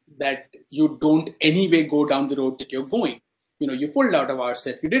guarantee that you don't anyway go down the road that you're going? You pulled out of our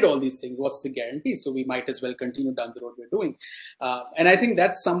set, you did all these things. What's the guarantee? So we might as well continue down the road we're doing. And I think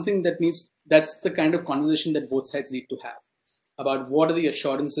that's something that's the kind of conversation that both sides need to have about what are the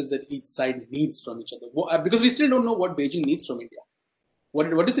assurances that each side needs from each other. Because we still don't know what Beijing needs from India.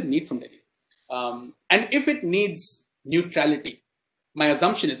 What does it need from Delhi? And if it needs neutrality, my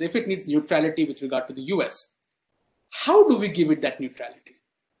assumption is if it needs neutrality with regard to the US, how do we give it that neutrality?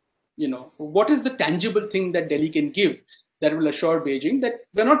 What is the tangible thing that Delhi can give that will assure Beijing that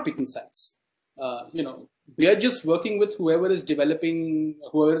we're not picking sides? We are just working with whoever is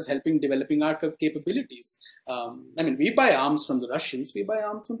helping developing our capabilities. We buy arms from the Russians, we buy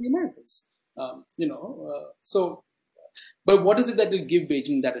arms from the Americans. But what is it that will give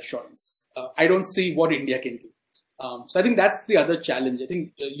Beijing that assurance? I don't see what India can do. So I think that's the other challenge. I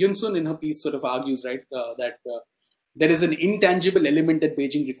think Yun Sun in her piece sort of argues, right, that there is an intangible element that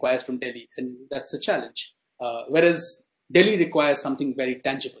Beijing requires from Delhi, and that's the challenge. Whereas Delhi requires something very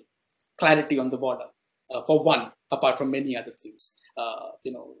tangible, clarity on the border, for one, apart from many other things.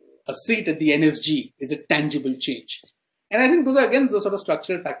 A seat at the NSG is a tangible change. And I think those are, again, the sort of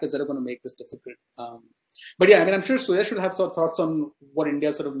structural factors that are going to make this difficult. But yeah, I'm sure Suyash should have some thoughts on what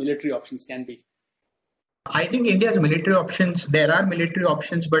India's sort of military options can be. I think India's military options, there are military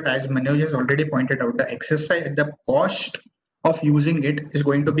options, but as Manoj has already pointed out, the cost of using it is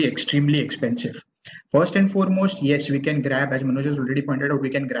going to be extremely expensive. First and foremost, yes, we can grab, as Manoj has already pointed out, we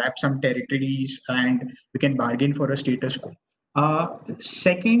can grab some territories and we can bargain for a status quo.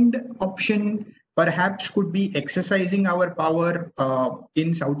 Second option perhaps could be exercising our power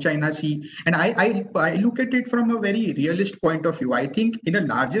in South China Sea. And I look at it from a very realist point of view. I think in a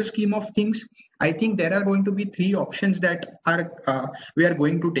larger scheme of things, I think there are going to be 3 options that we are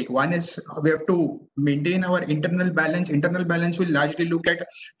going to take. One is we have to maintain our internal balance. Internal balance will largely look at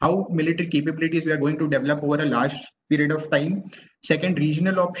how military capabilities we are going to develop over a large period of time. Second,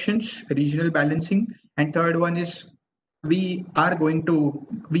 regional options, regional balancing. And third one is we are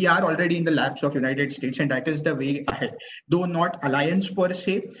already in the laps of United States, and that is the way ahead. Though not alliance per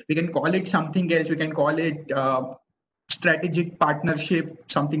se, we can call it something else. We can call it strategic partnership,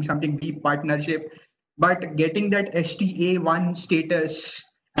 something deep partnership. But getting that STA1 status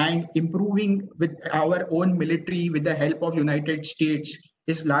and improving with our own military with the help of United States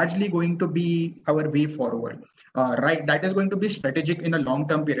is largely going to be our way forward. right, that is going to be strategic in a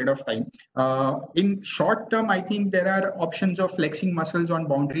long-term period of time. In short term, I think there are options of flexing muscles on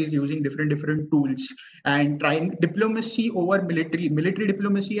boundaries using different tools and trying diplomacy over military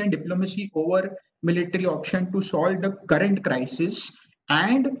diplomacy and diplomacy over military option to solve the current crisis,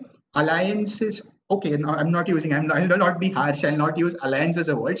 and alliances. Okay, no, I will not be harsh. I'll not use alliance as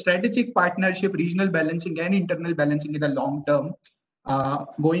a word. Strategic partnership, regional balancing, and internal balancing in the long term,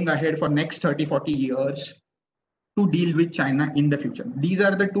 going ahead for next 30, 40 years to deal with China in the future. These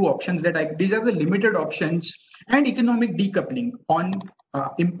are the two options these are the limited options, and economic decoupling on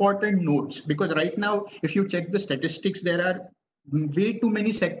important nodes. Because right now, if you check the statistics, there are way too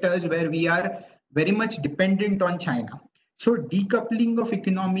many sectors where we are very much dependent on China. So decoupling of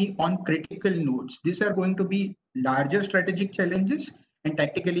economy on critical nodes, these are going to be larger strategic challenges, and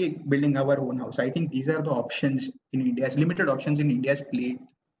tactically building our own house. I think these are the options in India's limited options in India's plate.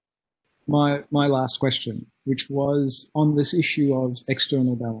 My last question, which was on this issue of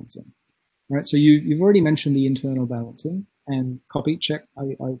external balancing, right? So you've already mentioned the internal balancing, and copy check.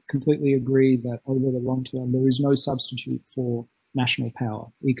 I completely agree that over the long term, there is no substitute for national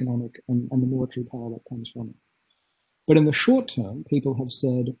power, economic and the military power that comes from it. But in the short term, people have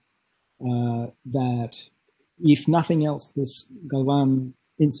said that if nothing else, this Galwan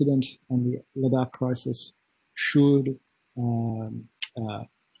incident and the Ladakh crisis should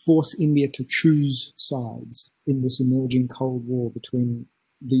force India to choose sides in this emerging Cold War between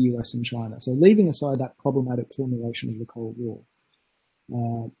the US and China. So leaving aside that problematic formulation of the Cold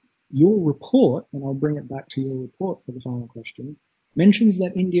War, your report, and I'll bring it back to your report for the final question, mentions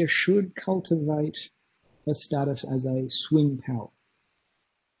that India should cultivate a status as a swing power.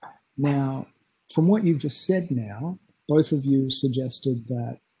 Now, from what you've just said now, both of you suggested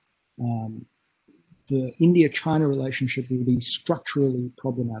that the India-China relationship will be structurally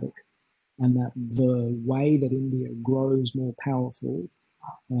problematic, and that the way that India grows more powerful,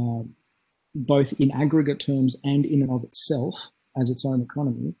 both in aggregate terms and in and of itself as its own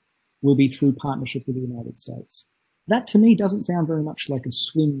economy, will be through partnership with the United States. That to me doesn't sound very much like a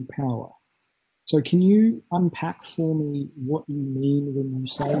swing power. So can you unpack for me what you mean when you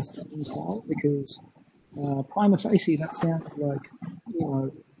say swing power? Because prima facie, that sounds like,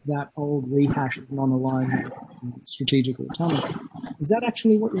 that old rehash of non-aligned strategic autonomy. Is that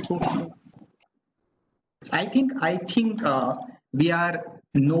actually what you're talking about? I think we are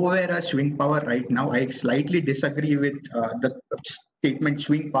nowhere a swing power right now. I slightly disagree with the statement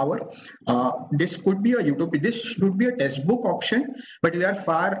swing power. This could be a utopia. This should be a textbook option, but we are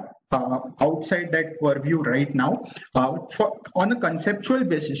far outside that purview right now. On a conceptual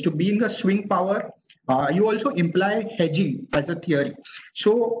basis, to being a swing power, you also imply hedging as a theory.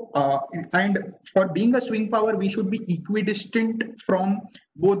 So, and for being a swing power, we should be equidistant from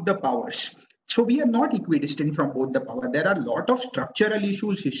both the powers. So we are not equidistant from both the power. There are a lot of structural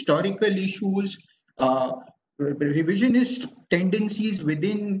issues, historical issues, revisionist tendencies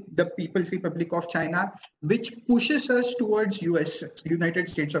within the People's Republic of China, which pushes us towards United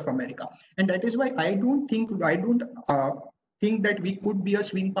States of America. And that is why I don't think that we could be a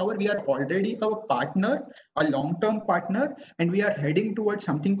swing power. We are already a partner, a long-term partner, and we are heading towards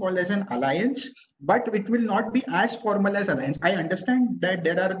something called as an alliance, but it will not be as formal as alliance. I understand that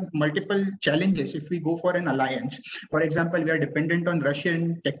there are multiple challenges if we go for an alliance. For example, we are dependent on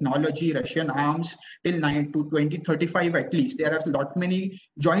Russian technology, Russian arms till 2035 at least. There are many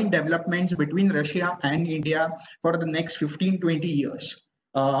joint developments between Russia and India for the next 15-20 years.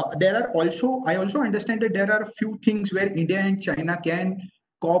 I also understand that there are a few things where India and China can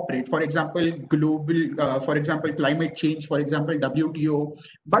cooperate. For example, climate change, for example, WTO.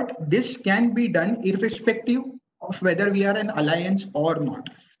 But this can be done irrespective of whether we are an alliance or not.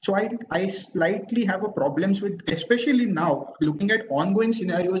 So I slightly have a problems with, especially now, looking at ongoing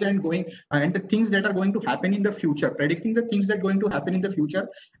scenarios and the things that are going to happen in the future, predicting the things that are going to happen in the future.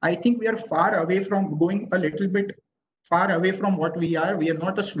 I think we are far away from what we are. We are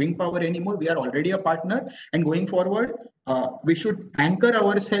not a swing power anymore. We are already a partner. And going forward, we should anchor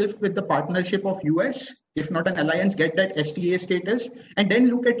ourselves with the partnership of US, if not an alliance, get that STA status, and then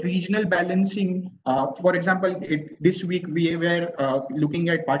look at regional balancing. For example, this week we were looking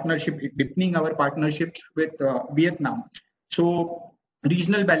at deepening our partnerships with Vietnam. So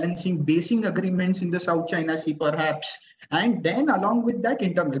regional balancing, basing agreements in the South China Sea perhaps, and then along with that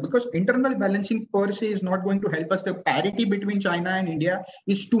internal, because internal balancing per se is not going to help us. The parity between China and India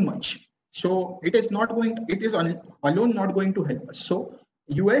is too much. So it is alone not going to help us. So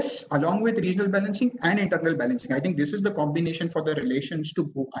US along with regional balancing and internal balancing, I think this is the combination for the relations to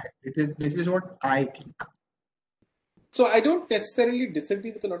go ahead. This is what I think. So I don't necessarily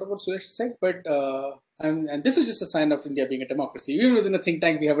disagree with a lot of what Suresh said, but and this is just a sign of India being a democracy. Even within a think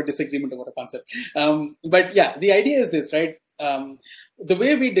tank, we have a disagreement over a concept. But yeah, the idea is this, right? The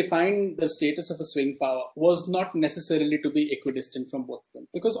way we define the status of a swing power was not necessarily to be equidistant from both of them,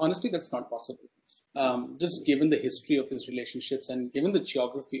 because honestly, that's not possible. Just given the history of these relationships and given the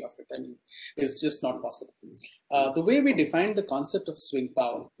geography of it, I mean, it's just not possible. The way we defined the concept of swing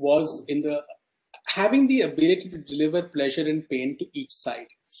power was in the having the ability to deliver pleasure and pain to each side,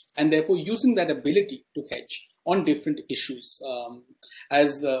 and therefore using that ability to hedge on different issues.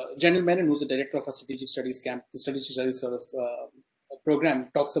 As General Menon, who's the director of our strategic studies camp, the strategic studies sort of program,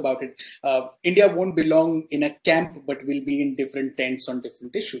 talks about it, India won't belong in a camp, but will be in different tents on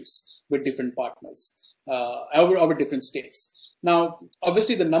different issues with different partners over different states. Now,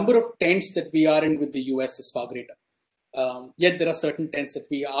 obviously, the number of tents that we are in with the US is far greater. Yet there are certain tents that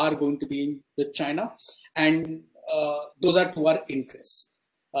we are going to be in with China, and those are to our interests.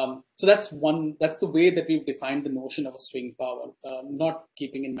 So that's the way that we've defined the notion of a swing power, not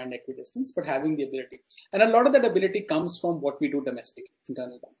keeping in mind equidistance, but having the ability. And a lot of that ability comes from what we do domestically,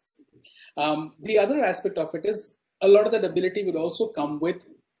 internal balancing. The other aspect of it is a lot of that ability will also come with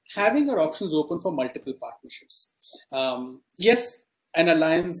having our options open for multiple partnerships. Yes, an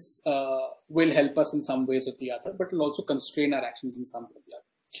alliance will help us in some ways or the other, but will also constrain our actions in some way or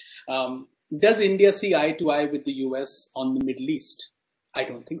the other. Does India see eye to eye with the US on the Middle East? I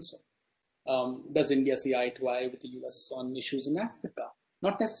don't think so. Does India see eye to eye with the US on issues in Africa?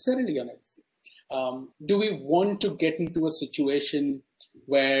 Not necessarily on everything. Do we want to get into a situation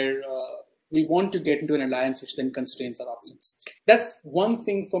where we want to get into an alliance which then constrains our options? That's one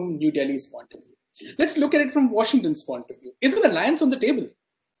thing from New Delhi's point of view. Let's look at it from Washington's point of view. Is an alliance on the table?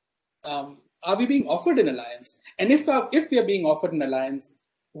 Are we being offered an alliance? And if we are being offered an alliance,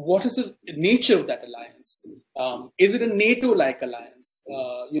 what is the nature of that alliance? Is it a NATO-like alliance?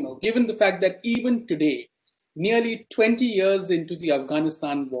 Given the fact that even today, nearly 20 years into the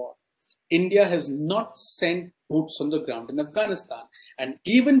Afghanistan war, India has not sent boots on the ground in Afghanistan. And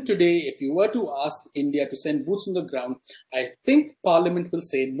even today, if you were to ask India to send boots on the ground, I think Parliament will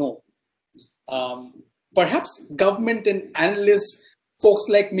say no. Perhaps government and analysts, folks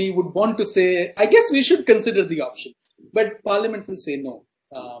like me, would want to say, I guess we should consider the option. But Parliament will say no.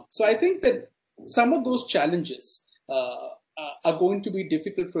 So I think that some of those challenges are going to be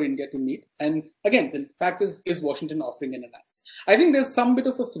difficult for India to meet. And again, the fact is Washington offering an alliance? I think there's some bit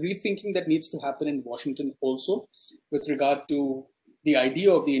of a rethinking that needs to happen in Washington also with regard to the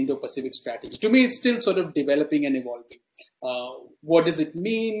idea of the Indo-Pacific strategy. To me, it's still sort of developing and evolving. What does it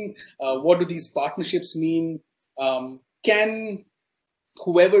mean? What do these partnerships mean? Can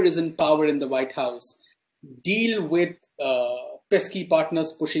whoever is in power in the White House deal with pesky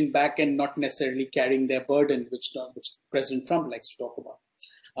partners pushing back and not necessarily carrying their burden, which President Trump likes to talk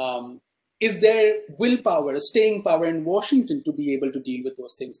about? Is there willpower, staying power in Washington to be able to deal with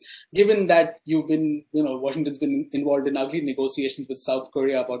those things? Given that Washington's been involved in ugly negotiations with South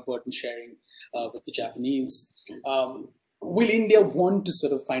Korea about burden sharing with the Japanese, will India want to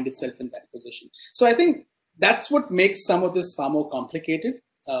sort of find itself in that position? So I think that's what makes some of this far more complicated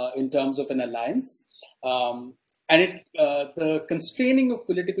in terms of an alliance. And the constraining of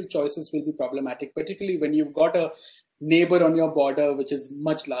political choices will be problematic, particularly when you've got a neighbor on your border which is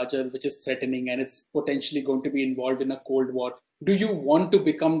much larger, which is threatening, and it's potentially going to be involved in a Cold War. Do you want to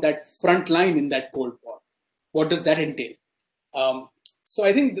become that front line in that Cold War? What does that entail? So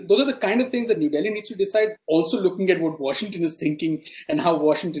I think those are the kind of things that New Delhi needs to decide, also looking at what Washington is thinking and how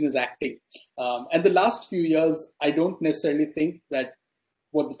Washington is acting. And the last few years, I don't necessarily think that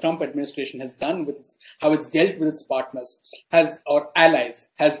what the Trump administration has done with how it's dealt with its partners or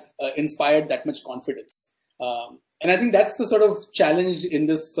allies has inspired that much confidence. And I think that's the sort of challenge in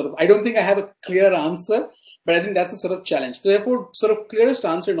this sort of, I don't think I have a clear answer, but I think that's the sort of challenge. So therefore, sort of clearest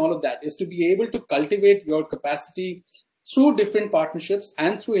answer in all of that is to be able to cultivate your capacity through different partnerships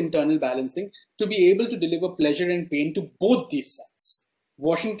and through internal balancing to be able to deliver pleasure and pain to both these sides,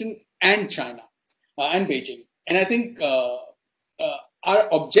 Washington and China and Beijing. And I think our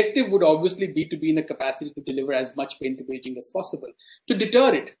objective would obviously be to be in a capacity to deliver as much pain to Beijing as possible, to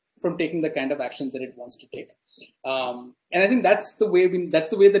deter it from taking the kind of actions that it wants to take. And I think that's the way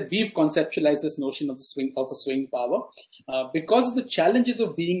that we've conceptualized this notion of a swing power, because of the challenges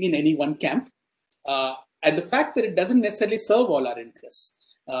of being in any one camp, and the fact that it doesn't necessarily serve all our interests.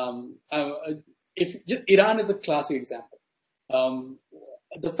 Iran is a classic example.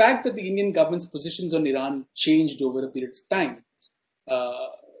 The fact that the Indian government's positions on Iran changed over a period of time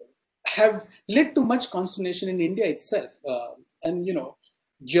have led to much consternation in India itself. And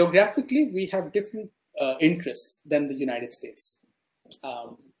geographically, we have different interests than the United States.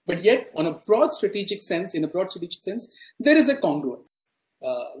 But yet, in a broad strategic sense, there is a congruence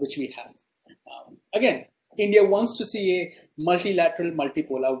which we have. Again, India wants to see a multilateral,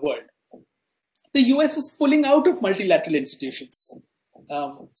 multipolar world. The US is pulling out of multilateral institutions.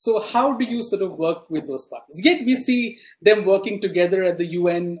 So how do you sort of work with those partners? Yet we see them working together at the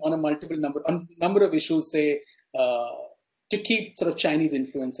UN on a number of issues, say, to keep sort of Chinese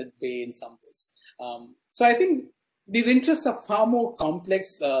influence at bay in some ways. So I think these interests are far more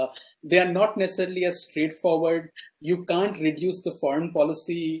complex. They are not necessarily as straightforward. You can't reduce the foreign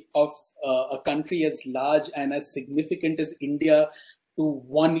policy of a country as large and as significant as India to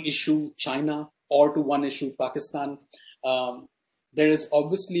one issue, China, or to one issue, Pakistan. There is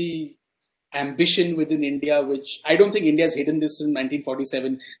obviously ambition within India, which I don't think India has hidden this in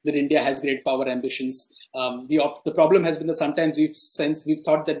 1947, that India has great power ambitions. The problem has been that sometimes we've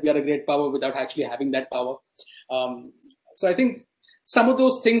thought that we are a great power without actually having that power. So I think some of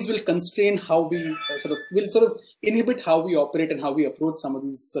those things will constrain how we sort of inhibit how we operate and how we approach some of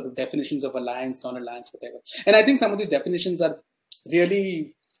these sort of definitions of alliance, non-alliance, whatever. And I think some of these definitions are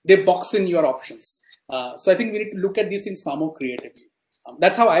really, they box in your options. So I think we need to look at these things far more creatively.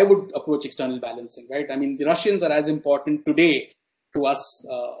 That's how I would approach external balancing, right? I mean, the Russians are as important today to us,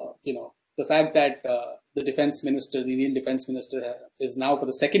 the fact that the Indian defense minister is now for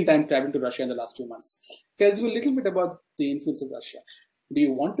the second time traveling to Russia in the last 2 months, tells you a little bit about the influence of Russia. Do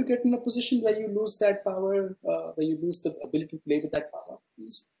you want to get in a position where you lose that power, where you lose the ability to play with that power?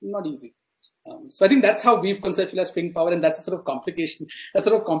 It's not easy. So I think that's how we've conceptualized string power, and that's a sort of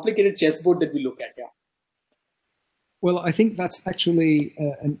complicated chessboard that we look at. Yeah. Well, I think that's actually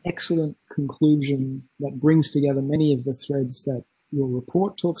an excellent conclusion that brings together many of the threads that your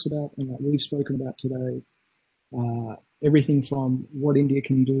report talks about and that we've spoken about today. Everything from what India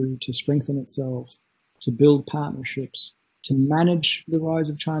can do to strengthen itself, to build partnerships, to manage the rise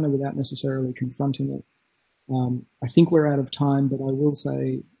of China without necessarily confronting it. I think we're out of time, but I will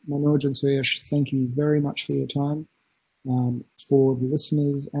say, Manoj and Suyash, thank you very much for your time. For the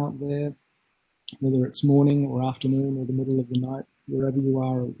listeners out there, whether it's morning or afternoon or the middle of the night, wherever you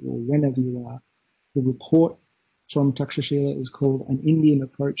are or whenever you are, the report from Takshashila is called An Indian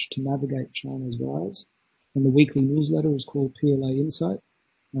Approach to Navigate China's Rise, and the weekly newsletter is called PLA Insight.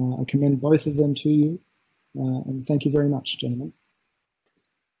 I commend both of them to you, and thank you very much, gentlemen.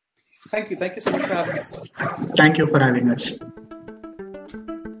 Thank you. Thank you so much for having us. Thank you for having us.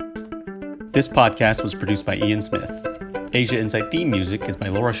 This podcast was produced by Ian Smith. Asia Insight theme music is by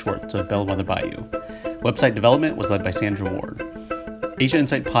Laura Schwartz of Bellwether Bayou. Website development was led by Sandra Ward. Asia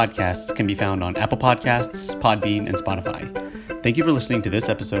Insight podcasts can be found on Apple Podcasts, Podbean, and Spotify. Thank you for listening to this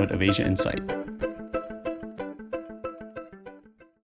episode of Asia Insight.